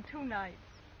wink in 2 nights.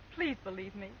 Please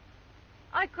believe me.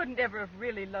 I couldn't ever have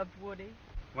really loved Woody.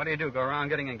 What do? Go around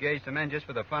getting engaged to men just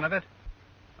for the fun of it?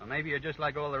 Or maybe you're just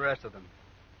like all the rest of them.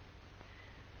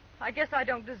 I guess I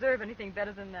don't deserve anything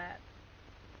better than that.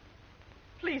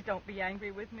 Please don't be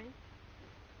angry with me.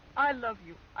 I love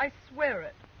you. I swear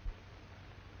it.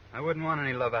 I wouldn't want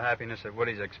any love or happiness at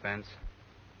Woody's expense.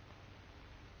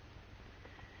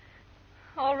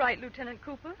 All right, Lieutenant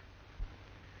Cooper.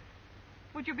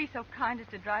 Would you be so kind as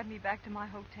to drive me back to my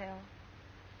hotel?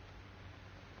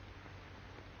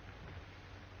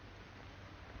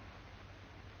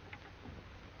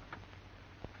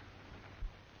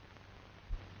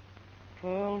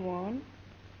 Purl 1,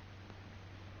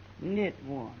 knit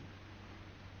 1.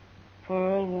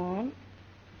 Purl 1,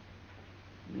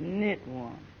 knit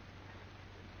 1.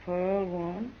 Purl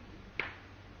 1,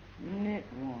 knit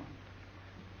 1.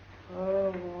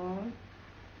 Purl 1,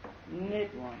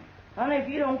 knit 1. Honey, if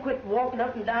you don't quit walking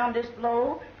up and down this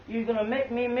floor, you're going to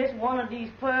make me miss one of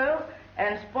these pearls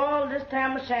and spoil this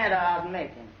tam o' shanter I was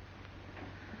making.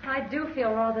 I do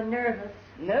feel rather nervous.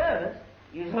 Nervous?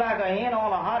 You's like a hen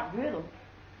on a hot griddle.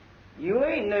 You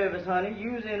ain't nervous, honey.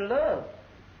 You's in love.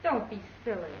 Don't be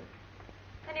silly.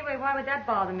 Anyway, why would that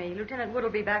bother me? Lieutenant Wood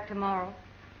will be back tomorrow.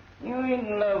 You ain't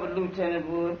in love with Lieutenant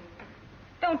Wood.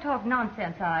 Don't talk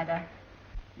nonsense, Ida.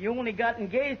 You only got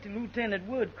engaged to Lieutenant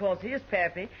Wood 'cause his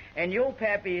pappy and your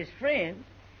pappy is friends,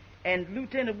 and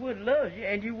Lieutenant Wood loves you,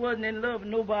 and you wasn't in love with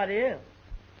nobody else.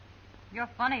 You're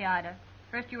funny, Ida.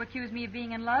 First you accuse me of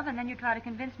being in love, and then you try to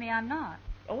convince me I'm not.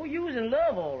 Oh, you was in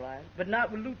love, all right, but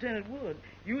not with Lieutenant Wood.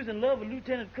 You was in love with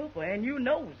Lieutenant Cooper, and you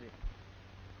knows it.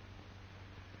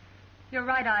 You're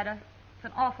right, Ida. It's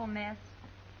an awful mess.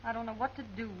 I don't know what to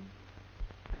do.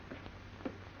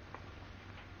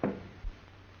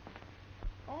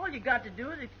 All you got to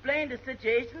do is explain the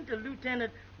situation to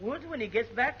Lieutenant Woods when he gets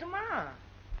back tomorrow.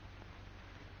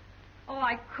 Oh,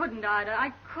 I couldn't, Ida.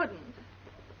 I couldn't.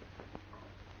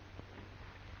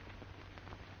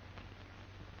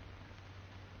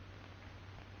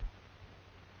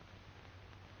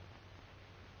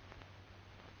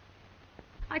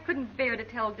 I couldn't bear to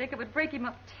tell Dick. It would break him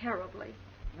up terribly.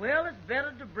 Well, it's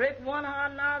better to break one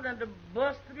heart now than to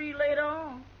bust 3 later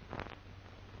on.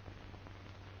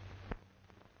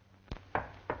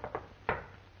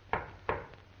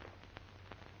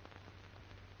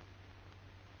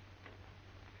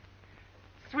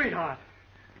 Sweetheart.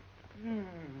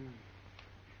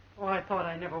 Oh, I thought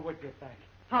I never would get back.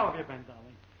 How have you been,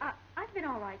 darling? I've been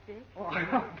all right, Dick.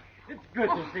 Oh, it's good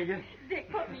to see you. Dick,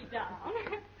 put me down.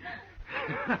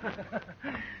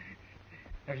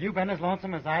 Have you been as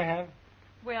lonesome as I have?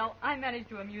 Well, I managed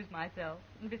to amuse myself.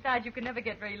 And besides, you can never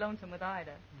get very lonesome with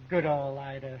Ida. Good old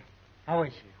Ida. How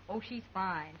is she? Oh, she's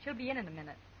fine. She'll be in a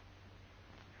minute.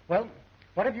 Well,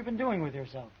 what have you been doing with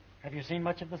yourself? Have you seen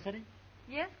much of the city?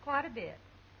 Yes, quite a bit.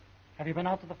 Have you been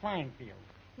out to the flying field?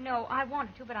 No, I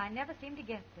wanted to, but I never seem to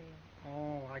get there.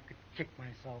 Oh, I could kick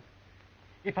myself.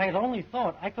 If I had only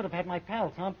thought, I could have had my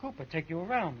pal Tom Cooper take you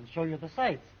around and show you the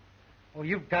sights. Oh,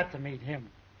 you've got to meet him.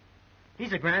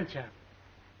 He's a grand chap.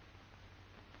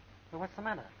 Well, what's the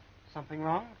matter? Something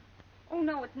wrong? Oh,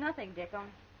 no, it's nothing, Dick.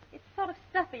 It's sort of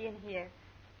stuffy in here.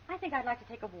 I think I'd like to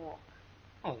take a walk.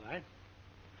 All right.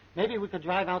 Maybe we could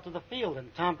drive out to the field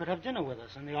and Tom could have dinner with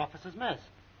us in the officer's mess.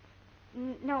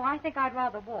 No, I think I'd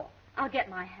rather walk. I'll get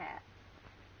my hat.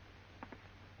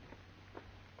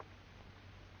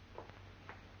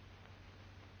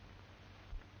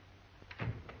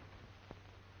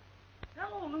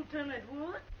 Hello, Lieutenant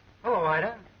Wood. Hello,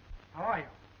 Ida. How are you?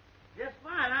 Just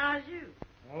fine. How's you?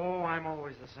 Oh, I'm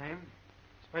always the same,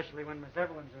 especially when Miss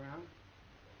Evelyn's around.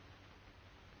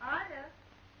 Ida,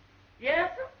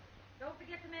 Yes, sir? don't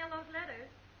forget to mail those letters.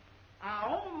 I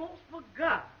almost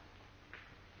forgot.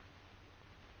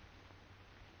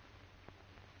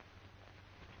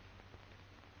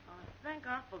 I think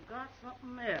I forgot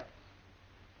something else.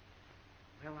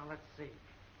 Well, now, let's see. You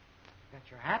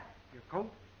got your hat, your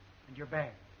coat, and your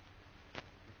bag.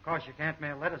 Of course, you can't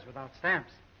mail letters without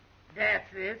stamps. That's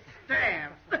it,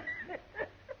 stamps.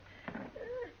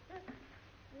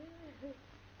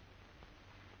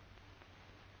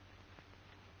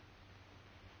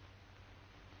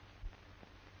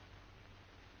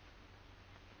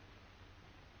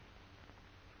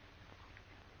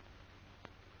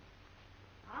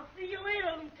 I'll see you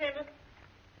later, Lieutenant.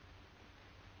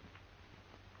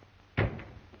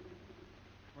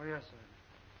 Oh, yes, sir.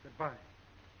 Goodbye.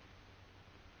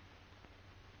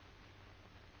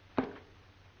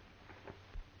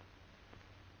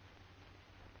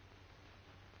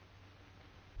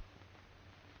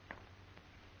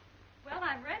 Well,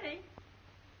 I'm ready.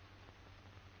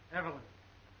 Evelyn.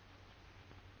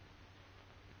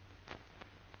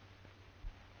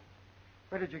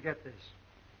 Where did you get this?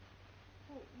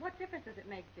 Well, what difference does it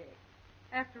make, Dick?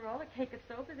 After all, a cake of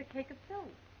soap is a cake of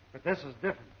soap. But this is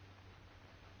different.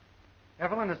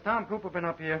 Evelyn, has Tom Cooper been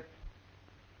up here?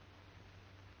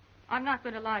 I'm not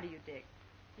going to lie to you, Dick.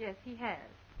 Yes, he has.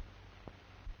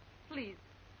 Please,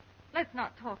 let's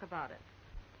not talk about it.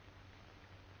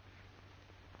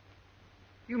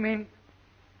 You mean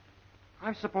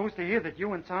I'm supposed to hear that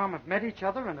you and Tom have met each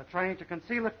other and are trying to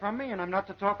conceal it from me, and I'm not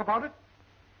to talk about it?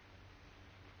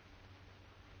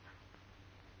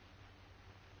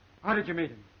 How did you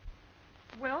meet him?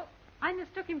 Well, I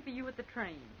mistook him for you at the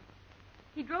train.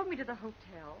 He drove me to the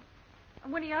hotel,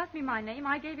 and when he asked me my name,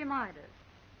 I gave him Ida's.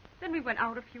 Then we went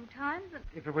out a few times, and...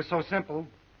 If it was so simple,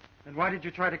 then why did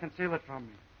you try to conceal it from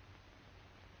me?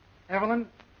 Evelyn,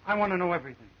 I want to know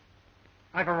everything.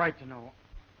 I have a right to know.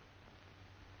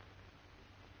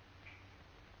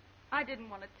 I didn't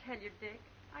want to tell you, Dick.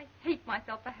 I hate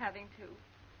myself for having to.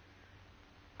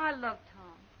 I love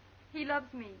Tom. He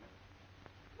loves me.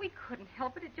 We couldn't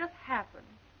help it. It just happened.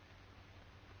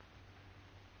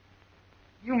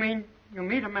 You mean you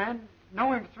meet a man,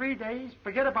 know him 3 days,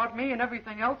 forget about me and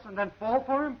everything else, and then fall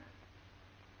for him?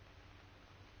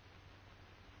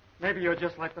 Maybe you're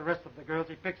just like the rest of the girls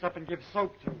he picks up and gives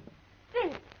soap to.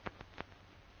 Dick!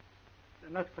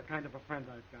 And that's the kind of a friend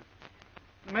I've got.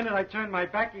 The minute I turn my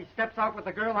back, he steps out with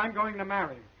the girl I'm going to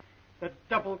marry. The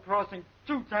double-crossing,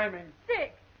 two-timing...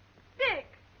 Dick! Dick!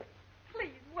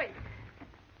 Please, wait.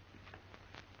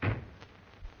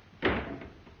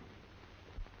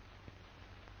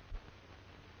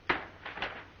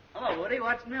 Hello, Woody.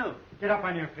 What's new? Get up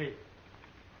on your feet.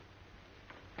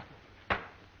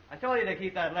 I told you to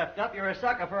keep that left up. You're a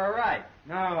sucker for a ride.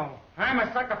 No, I'm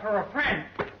a sucker for a friend.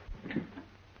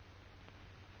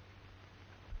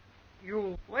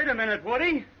 You... Wait a minute,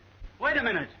 Woody. Wait a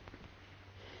minute.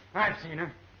 I've seen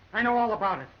her. I know all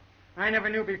about it. I never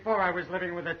knew before I was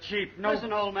living with a cheap, no...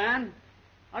 Listen, old man.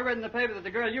 I read in the paper that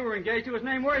the girl you were engaged to was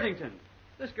named Worthington.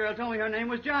 This girl told me her name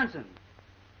was Johnson.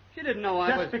 She didn't know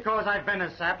I was... Just because I've been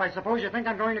a sap, I suppose you think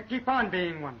I'm going to keep on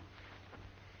being one.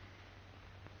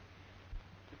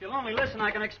 If you'll only listen,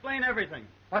 I can explain everything.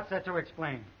 What's there to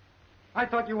explain? I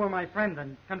thought you were my friend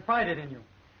and confided in you.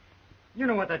 You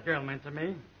know what that girl meant to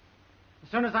me. As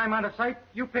soon as I'm out of sight,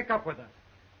 you pick up with her.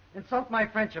 Insult my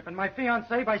friendship and my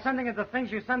fiancée by sending her the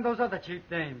things you send those other cheap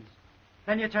dames.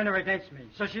 Then you turn her against me,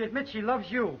 so she admits she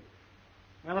loves you.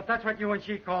 Well, if that's what you and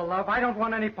she call love, I don't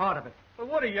want any part of it. But,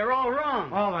 Woody, you're all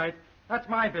wrong. All right. That's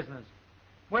my business.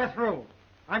 We're through.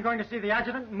 I'm going to see the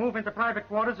adjutant and move into private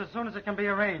quarters as soon as it can be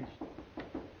arranged.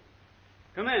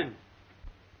 Come in.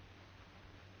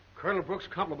 Colonel Brooks'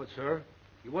 compliments, sir.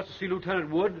 He wants to see Lieutenant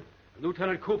Wood and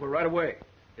Lieutenant Cooper right away.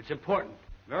 It's important.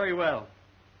 Very well.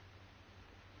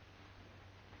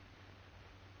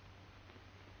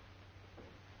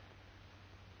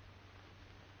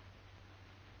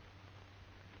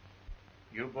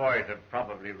 You boys have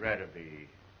probably read of the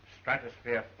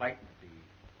Stratosphere flight that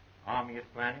the Army is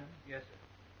planning. Yes,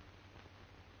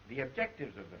 sir. The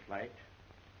objectives of the flight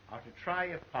are to try,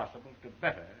 if possible, to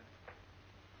better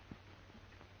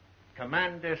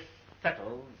Commander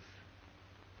Settle's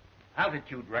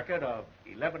altitude record of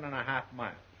 11.5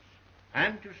 miles,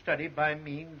 and to study by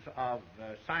means of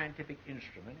scientific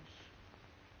instruments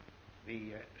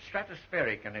the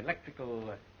stratospheric and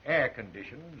electrical air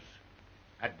conditions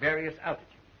at various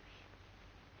altitudes.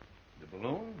 The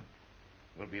balloon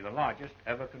will be the largest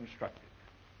ever constructed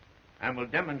and will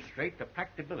demonstrate the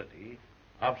practicability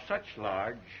of such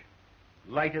large,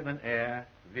 lighter-than-air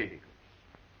vehicles.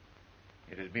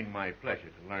 It has been my pleasure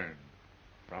to learn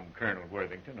from Colonel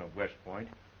Worthington of West Point,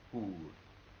 who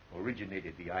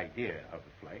originated the idea of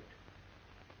the flight,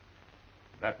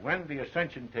 that when the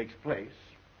ascension takes place,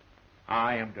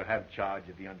 I am to have charge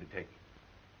of the undertaking.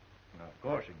 Now, of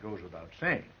course, it goes without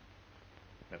saying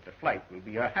that the flight will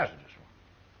be a hazardous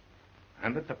one,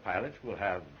 and that the pilots will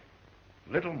have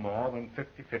little more than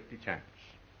 50-50 chance,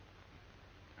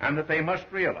 and that they must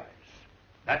realize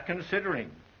that considering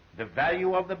the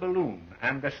value of the balloon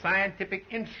and the scientific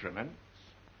instruments,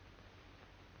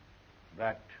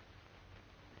 that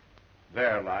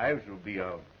their lives will be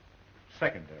of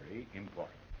secondary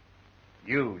importance.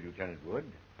 You, Lieutenant Wood,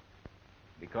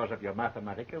 because of your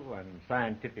mathematical and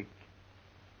scientific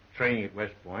training at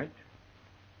West Point,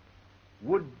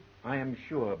 would, I am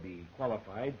sure, be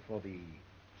qualified for the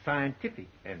scientific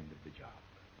end of the job.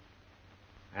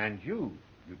 And you,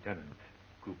 Lieutenant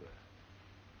Cooper,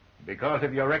 because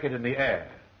of your record in the air,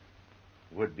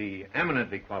 would be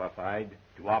eminently qualified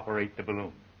to operate the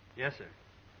balloon. Yes, sir.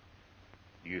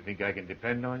 Do you think I can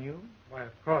depend on you? Why,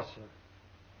 of course, sir.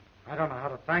 I don't know how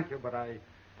to thank you, but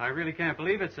I really can't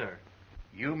believe it, sir.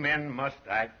 You men must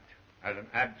act as an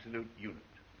absolute unit.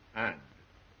 And,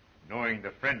 knowing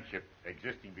the friendship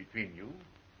existing between you,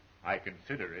 I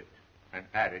consider it an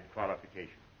added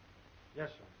qualification. Yes,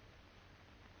 sir.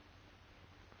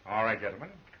 All right, gentlemen.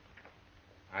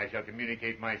 I shall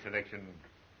communicate my selection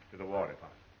to the War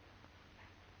Department.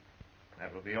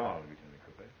 That will be all, Lieutenant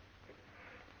Cooper.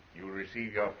 You will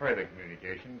receive your further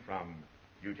communication from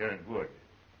Lieutenant Wood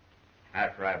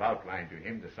after I've outlined to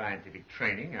him the scientific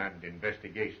training and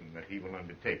investigation that he will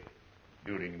undertake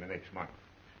during the next month.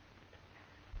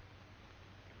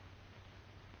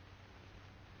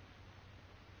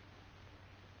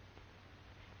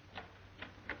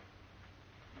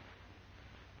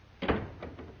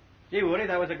 Gee, Woody,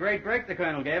 that was a great break the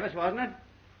Colonel gave us, wasn't it?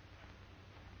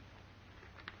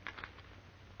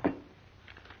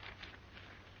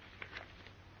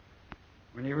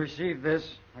 When you receive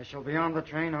this, I shall be on the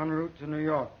train en route to New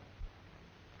York.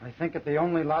 I think it the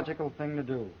only logical thing to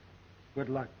do. Good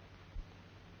luck.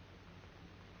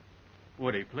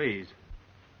 Woody, please.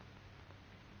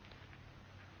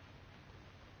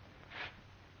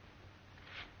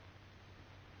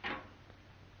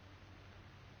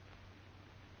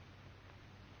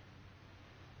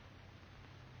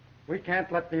 We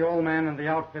can't let the old man and the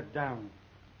outfit down.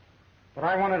 But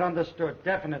I want it understood,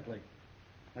 definitely,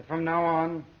 that from now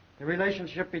on, the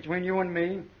relationship between you and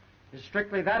me is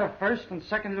strictly that of first and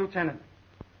second lieutenant.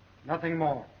 Nothing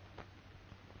more.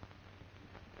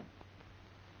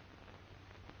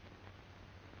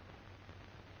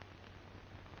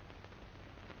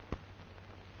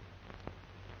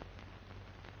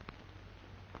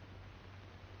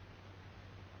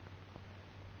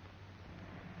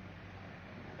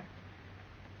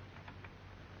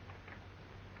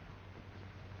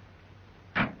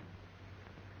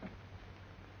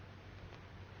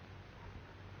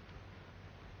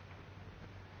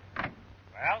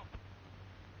 Well,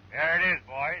 there it is,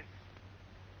 boys.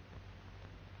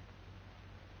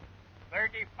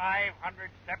 3,500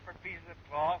 separate pieces of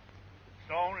cloth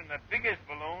sewn in the biggest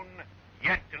balloon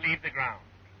yet to leave the ground.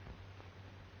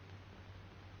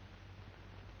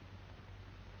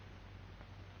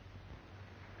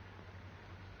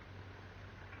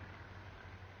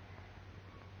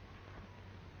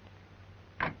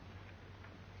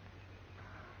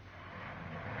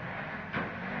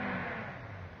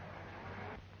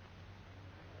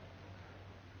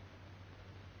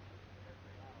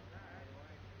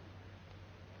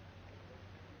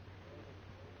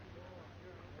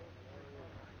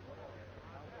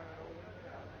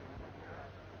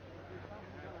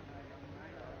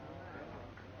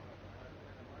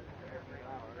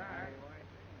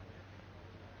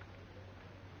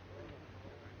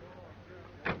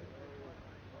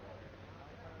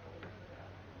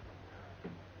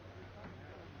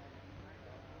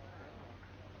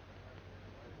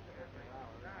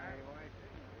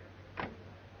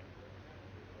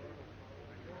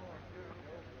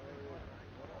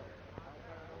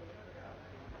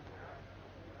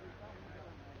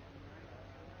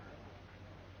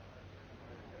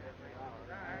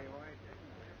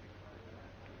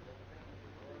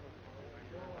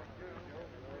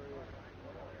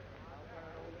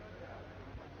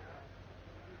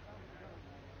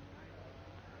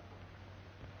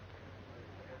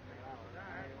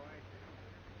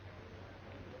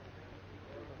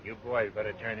 You boys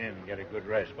better turn in and get a good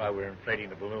rest while we're inflating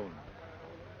the balloon.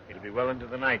 It'll be well into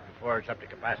the night before it's up to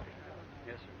capacity.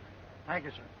 Yes, sir. Thank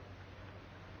you, sir.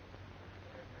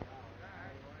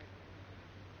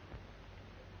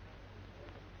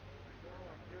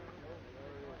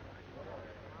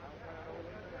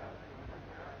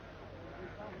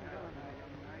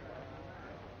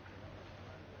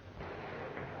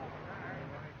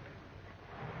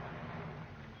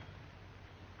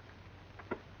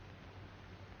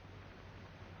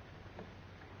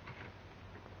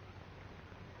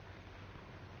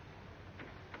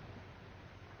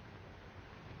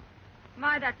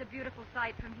 My, that's a beautiful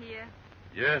sight from here.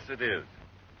 Yes, it is.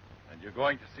 And you're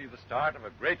going to see the start of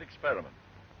a great experiment.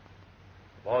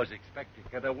 The boys expect to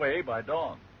get away by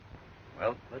dawn.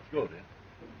 Well, let's go then.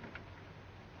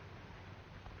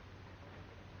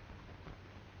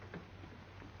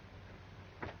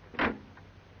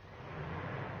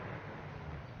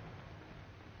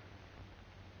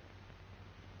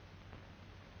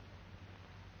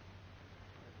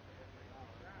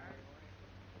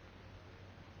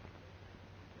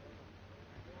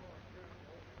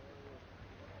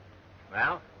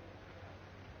 Well?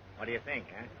 What do you think,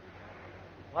 eh?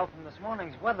 Well, from this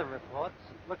morning's weather reports,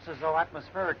 it looks as though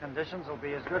atmospheric conditions will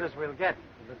be as good as we'll get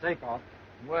for the takeoff.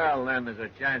 Well, then there's a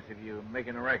chance of you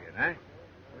making a record, eh?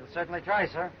 We'll certainly try,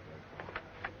 sir.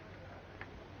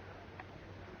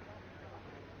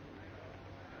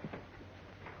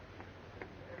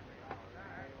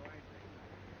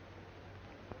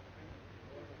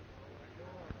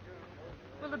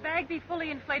 Will the bag be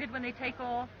fully inflated when they take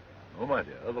off? No, my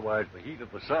dear. Otherwise, the heat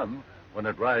of the sun, when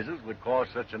it rises, would cause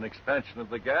such an expansion of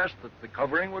the gas that the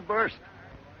covering would burst.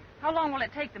 How long will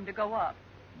it take them to go up?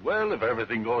 Well, if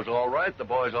everything goes all right, the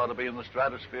boys ought to be in the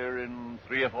stratosphere in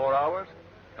 3 or 4 hours.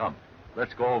 Come,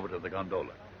 let's go over to the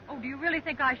gondola. Oh, do you really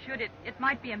think I should? It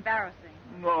might be embarrassing.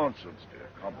 Nonsense, dear.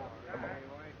 Come on, come on.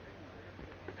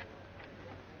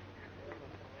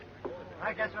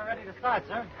 I guess we're ready to start,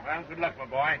 sir. Well, good luck, my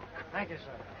boy. Thank you,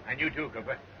 sir. And you too,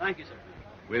 Cooper. Thank you, sir.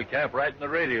 We'll camp right in the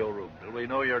radio room till we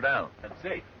know you're down. That's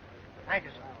safe. Thank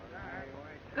you, sir.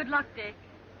 Good luck, Dick.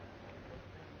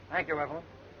 Thank you, Evelyn.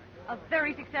 A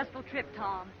very successful trip,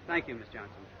 Tom. Thank you, Miss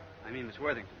Johnson. I mean, Miss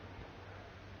Worthington.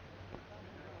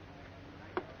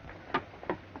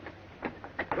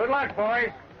 Good luck,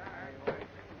 boys.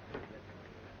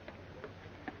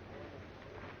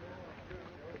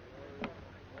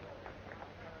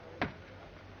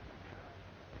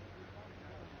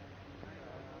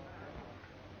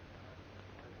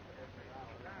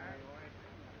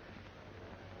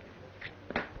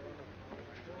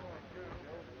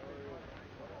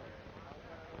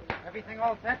 Everything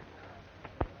all set?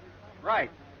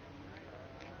 Right.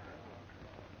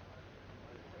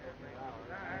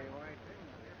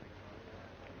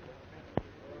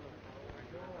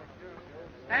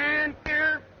 Stand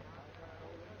clear.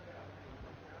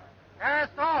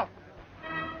 Cast off.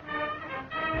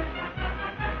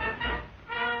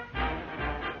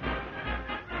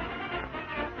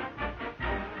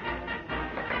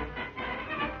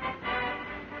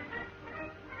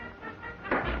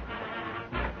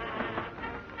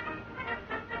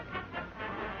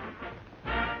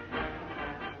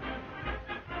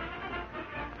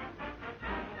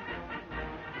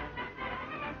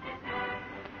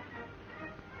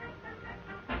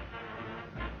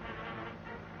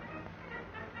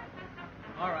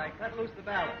 All right, cut loose the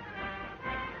ballast.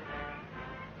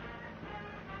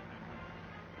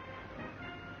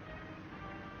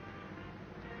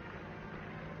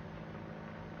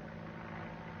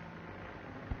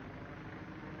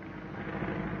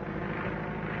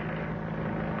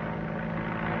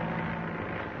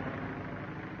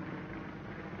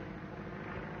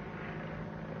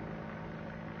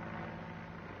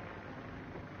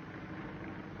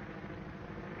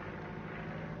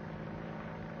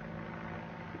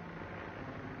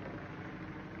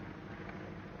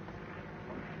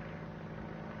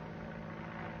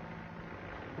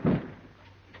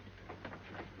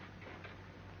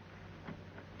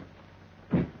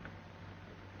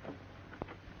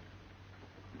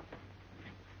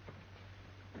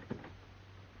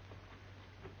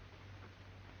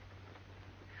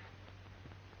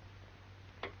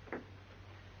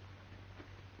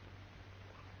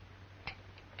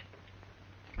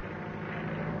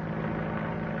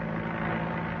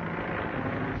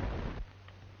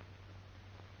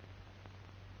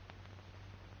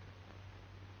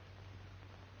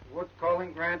 Wood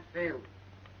calling Grant Field.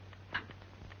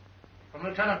 From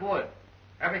Lieutenant Wood.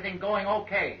 Everything going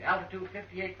okay. Altitude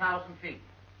 58,000 feet.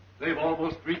 They've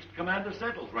almost reached Commander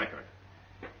Settle's record.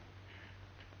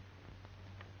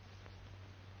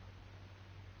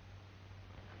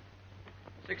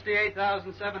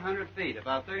 $68,700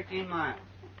 about 13 miles.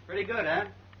 Pretty good, huh?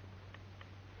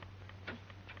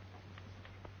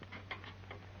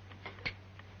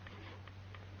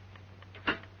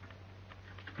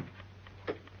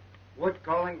 Wood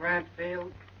calling Grant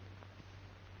Field.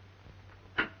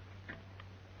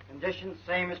 Conditions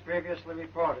same as previously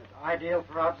reported. Ideal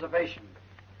for observation.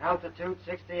 Altitude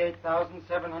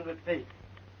 68,700 feet.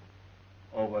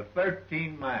 Over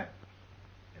 13 miles.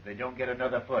 If they don't get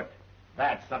another foot,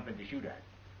 that's something to shoot at.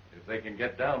 If they can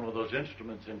get down with those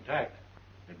instruments intact,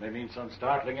 it may mean some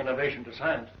startling innovation to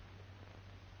science.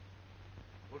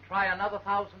 We'll try another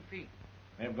 1,000 feet.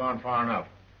 They've gone far enough.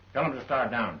 Tell them to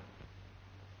start down.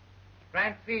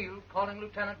 Grant Field calling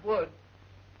Lieutenant Wood.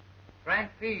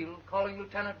 Grant Field calling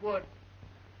Lieutenant Wood.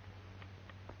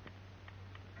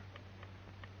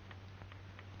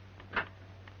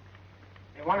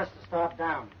 They want us to start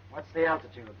down. What's the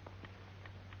altitude?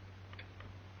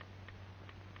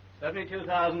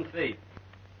 72,000 feet.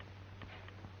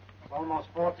 It's almost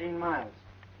 14 miles.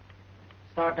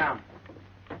 Start down.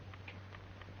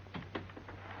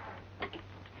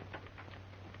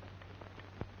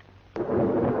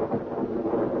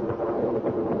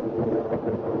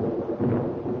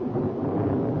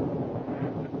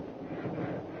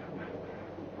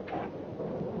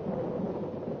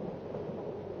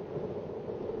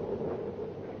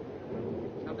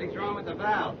 Something's wrong with the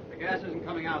valve. The gas isn't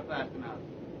coming out fast enough.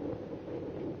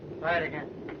 Try it again.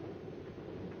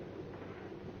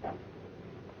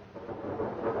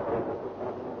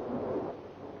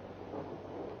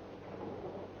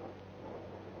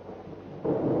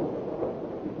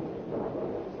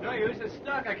 It's no use. It's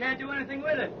stuck. I can't do anything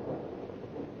with it.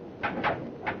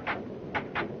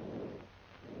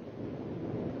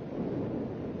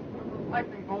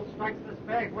 Lightning bolt strikes this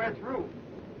bag. We're through.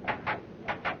 Dad,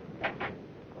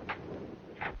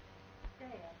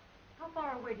 how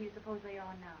far away do you suppose they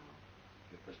are now?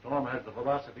 If the storm has the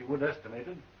velocity Wood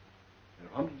estimated, they're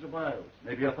hundreds of miles,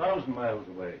 maybe 1,000 miles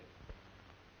away.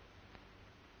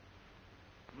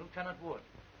 Lieutenant Wood.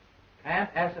 Can't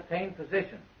ascertain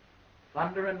position.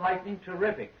 Thunder and lightning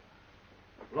terrific.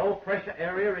 Low pressure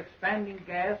area expanding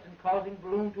gas and causing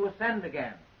balloon to ascend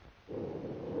again.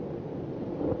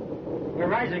 We're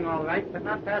rising all right, but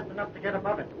not fast enough to get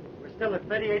above it. We're still at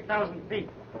 38,000 feet.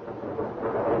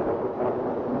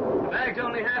 The bag's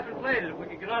only half inflated. If we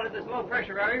could get out of this low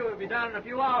pressure area, we'd be down in a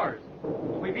few hours.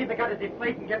 We've either got to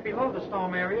deflate and get below the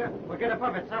storm area or get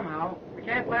above it somehow. We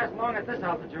can't last long at this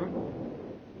altitude.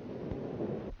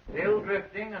 Still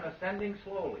drifting and ascending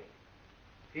slowly.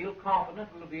 Feel confident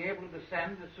we'll be able to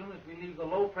descend as soon as we leave the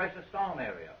low pressure storm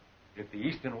area. If the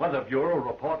Eastern Weather Bureau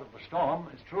report of the storm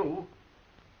is true,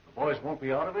 the boys won't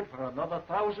be out of it for another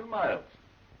 1,000 miles.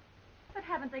 But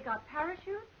haven't they got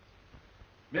parachutes?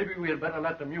 Maybe we had better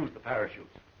let them use the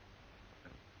parachutes.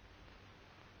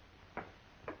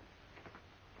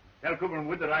 Tell Cooper and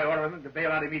Wood that I order them to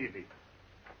bail out immediately.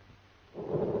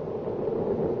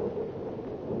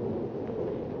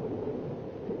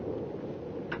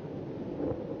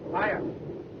 Fire.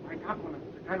 My compliments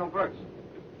to Colonel Brooks.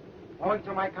 Owing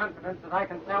to my confidence that I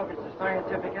can salvage the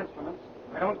scientific instruments,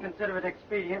 I don't consider it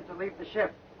expedient to leave the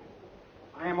ship.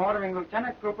 I am ordering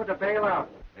Lieutenant Cooper to bail out.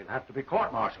 They'll have to be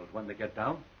court-martialed when they get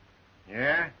down.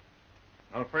 Yeah?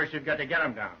 Well, first you've got to get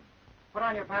them down. Put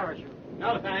on your parachute.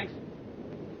 No, thanks.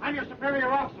 I'm your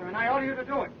superior officer, and I order you to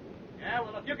do it. Yeah,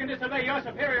 well, if you can disobey your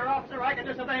superior officer, I can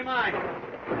disobey mine.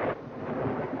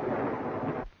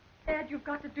 Dad, you've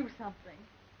got to do something.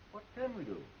 What can we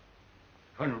do?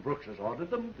 Colonel Brooks has ordered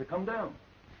them to come down.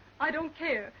 I don't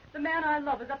care. The man I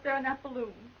love is up there in that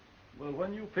balloon. Well,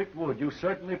 when you picked Wood, you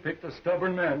certainly picked a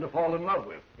stubborn man to fall in love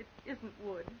with. It isn't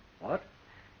Wood. What?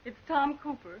 It's Tom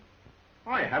Cooper.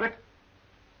 I have it.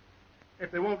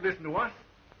 If they won't listen to us,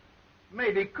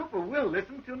 maybe Cooper will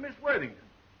listen to Miss Worthington.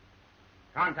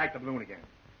 Contact the balloon again.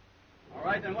 All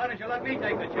right, then why don't you let me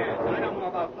take the chance? I know more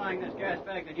about flying this gas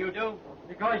bag than you do.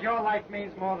 Because your life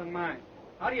means more than mine.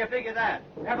 How do you figure that?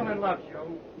 Evelyn loves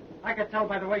you. I could tell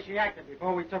by the way she acted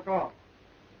before we took off.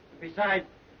 Besides,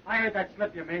 I heard that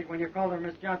slip you made when you called her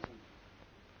Miss Johnson.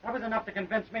 That was enough to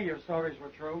convince me your stories were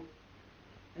true.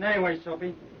 And anyway,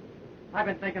 Soapy, I've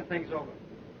been thinking things over.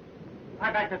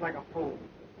 I've acted like a fool.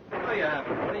 No, you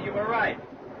haven't, buddy. You were right.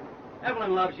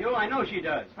 Evelyn loves you. I know she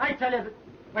does. I tell you that...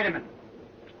 Wait a minute.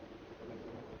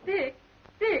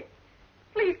 Dick,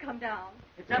 please come down.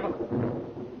 It's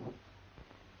Evelyn.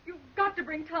 You've got to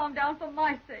bring Tom down for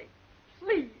my sake.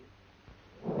 Please.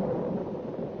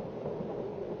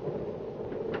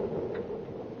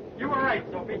 You were right,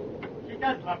 Soapy. She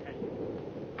does love me.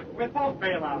 We'll both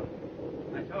bail out.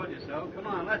 I told you so. Come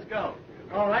on, let's go.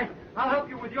 All right. I'll help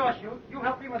you with your chute. You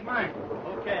help me with mine.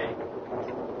 Okay.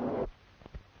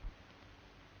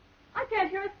 I can't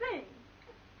hear a thing.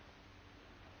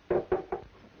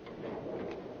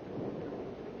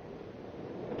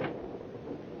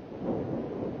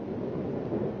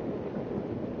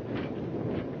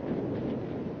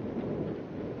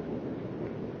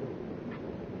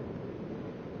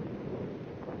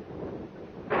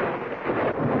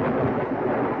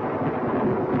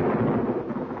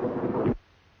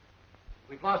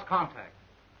 We've lost contact.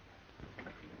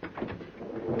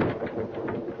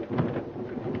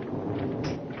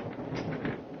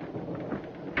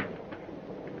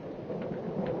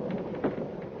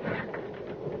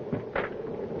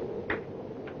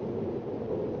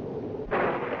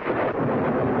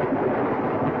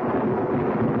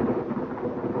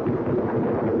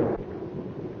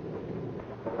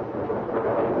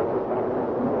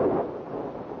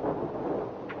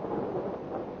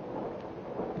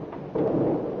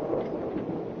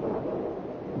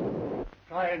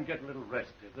 Try and get a little rest.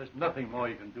 There's nothing more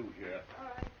you can do here. All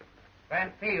right.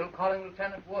 Grant Field calling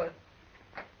Lieutenant Wood.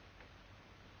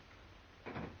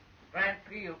 Grant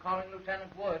Field calling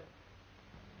Lieutenant Wood.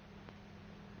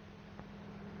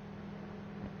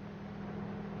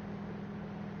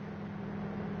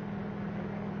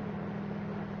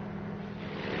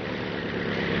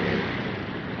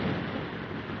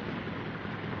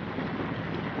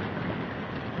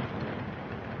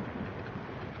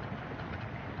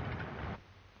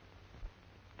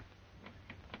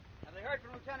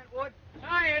 heard from Lieutenant Wood?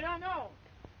 Sorry, I don't know.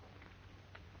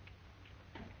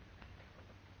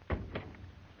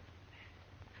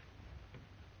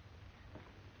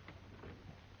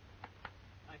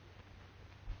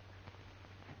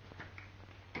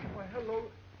 Why, hello.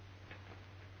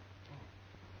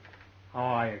 How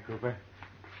are you, Cooper?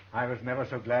 I was never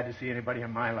so glad to see anybody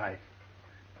in my life.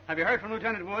 Have you heard from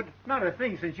Lieutenant Wood? Not a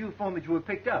thing since you phoned that you were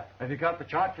picked up. Have you got the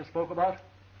chart you spoke about?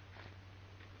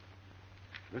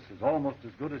 This is almost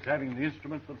as good as having the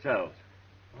instruments themselves.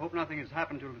 I hope nothing has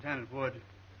happened to Lieutenant Wood.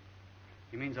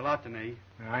 He means a lot to me.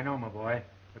 I know, my boy,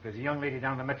 but there's a young lady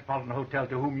down at the Metropolitan Hotel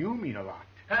to whom you mean a lot.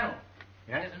 Colonel.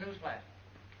 Yes? Here's a news flash.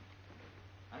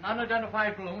 An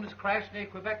unidentified balloon has crashed near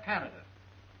Quebec, Canada.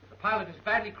 The pilot is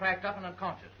badly cracked up and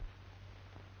unconscious.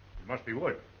 It must be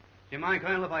Wood. Do you mind,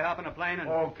 Colonel, if I hop in a plane and...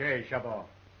 Okay, Chabot.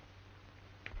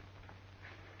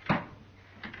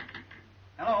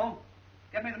 Hello?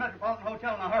 Get me to the Metropolitan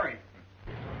Hotel in a hurry.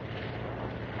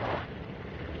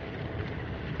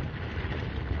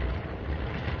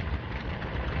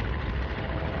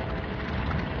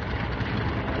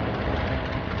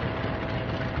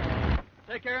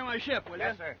 Take care of my ship, will you?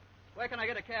 Yes, sir. Where can I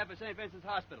get a cab for St. Vincent's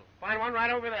Hospital? Find one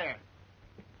right over there.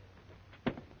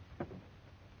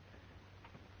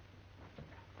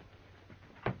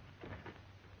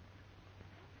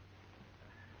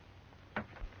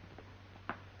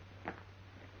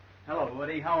 Hello,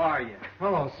 Woody. How are you?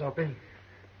 Hello, Soapy.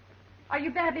 Are you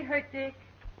badly hurt, Dick?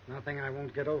 Nothing I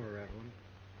won't get over, Evelyn.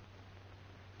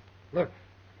 Look,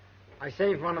 I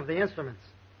saved one of the instruments.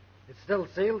 It's still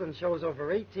sealed and shows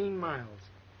over 18 miles.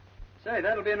 Say,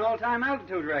 that'll be an all-time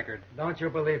altitude record. Don't you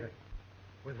believe it?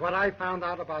 With what I found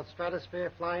out about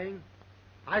stratosphere flying,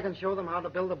 I can show them how to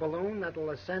build a balloon that'll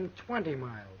ascend 20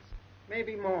 miles,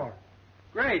 maybe more.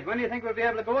 Great. When do you think we'll be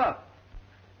able to go up?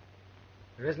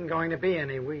 There isn't going to be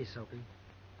any we, Soapy.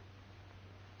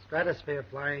 Stratosphere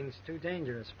flying's too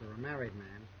dangerous for a married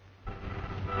man.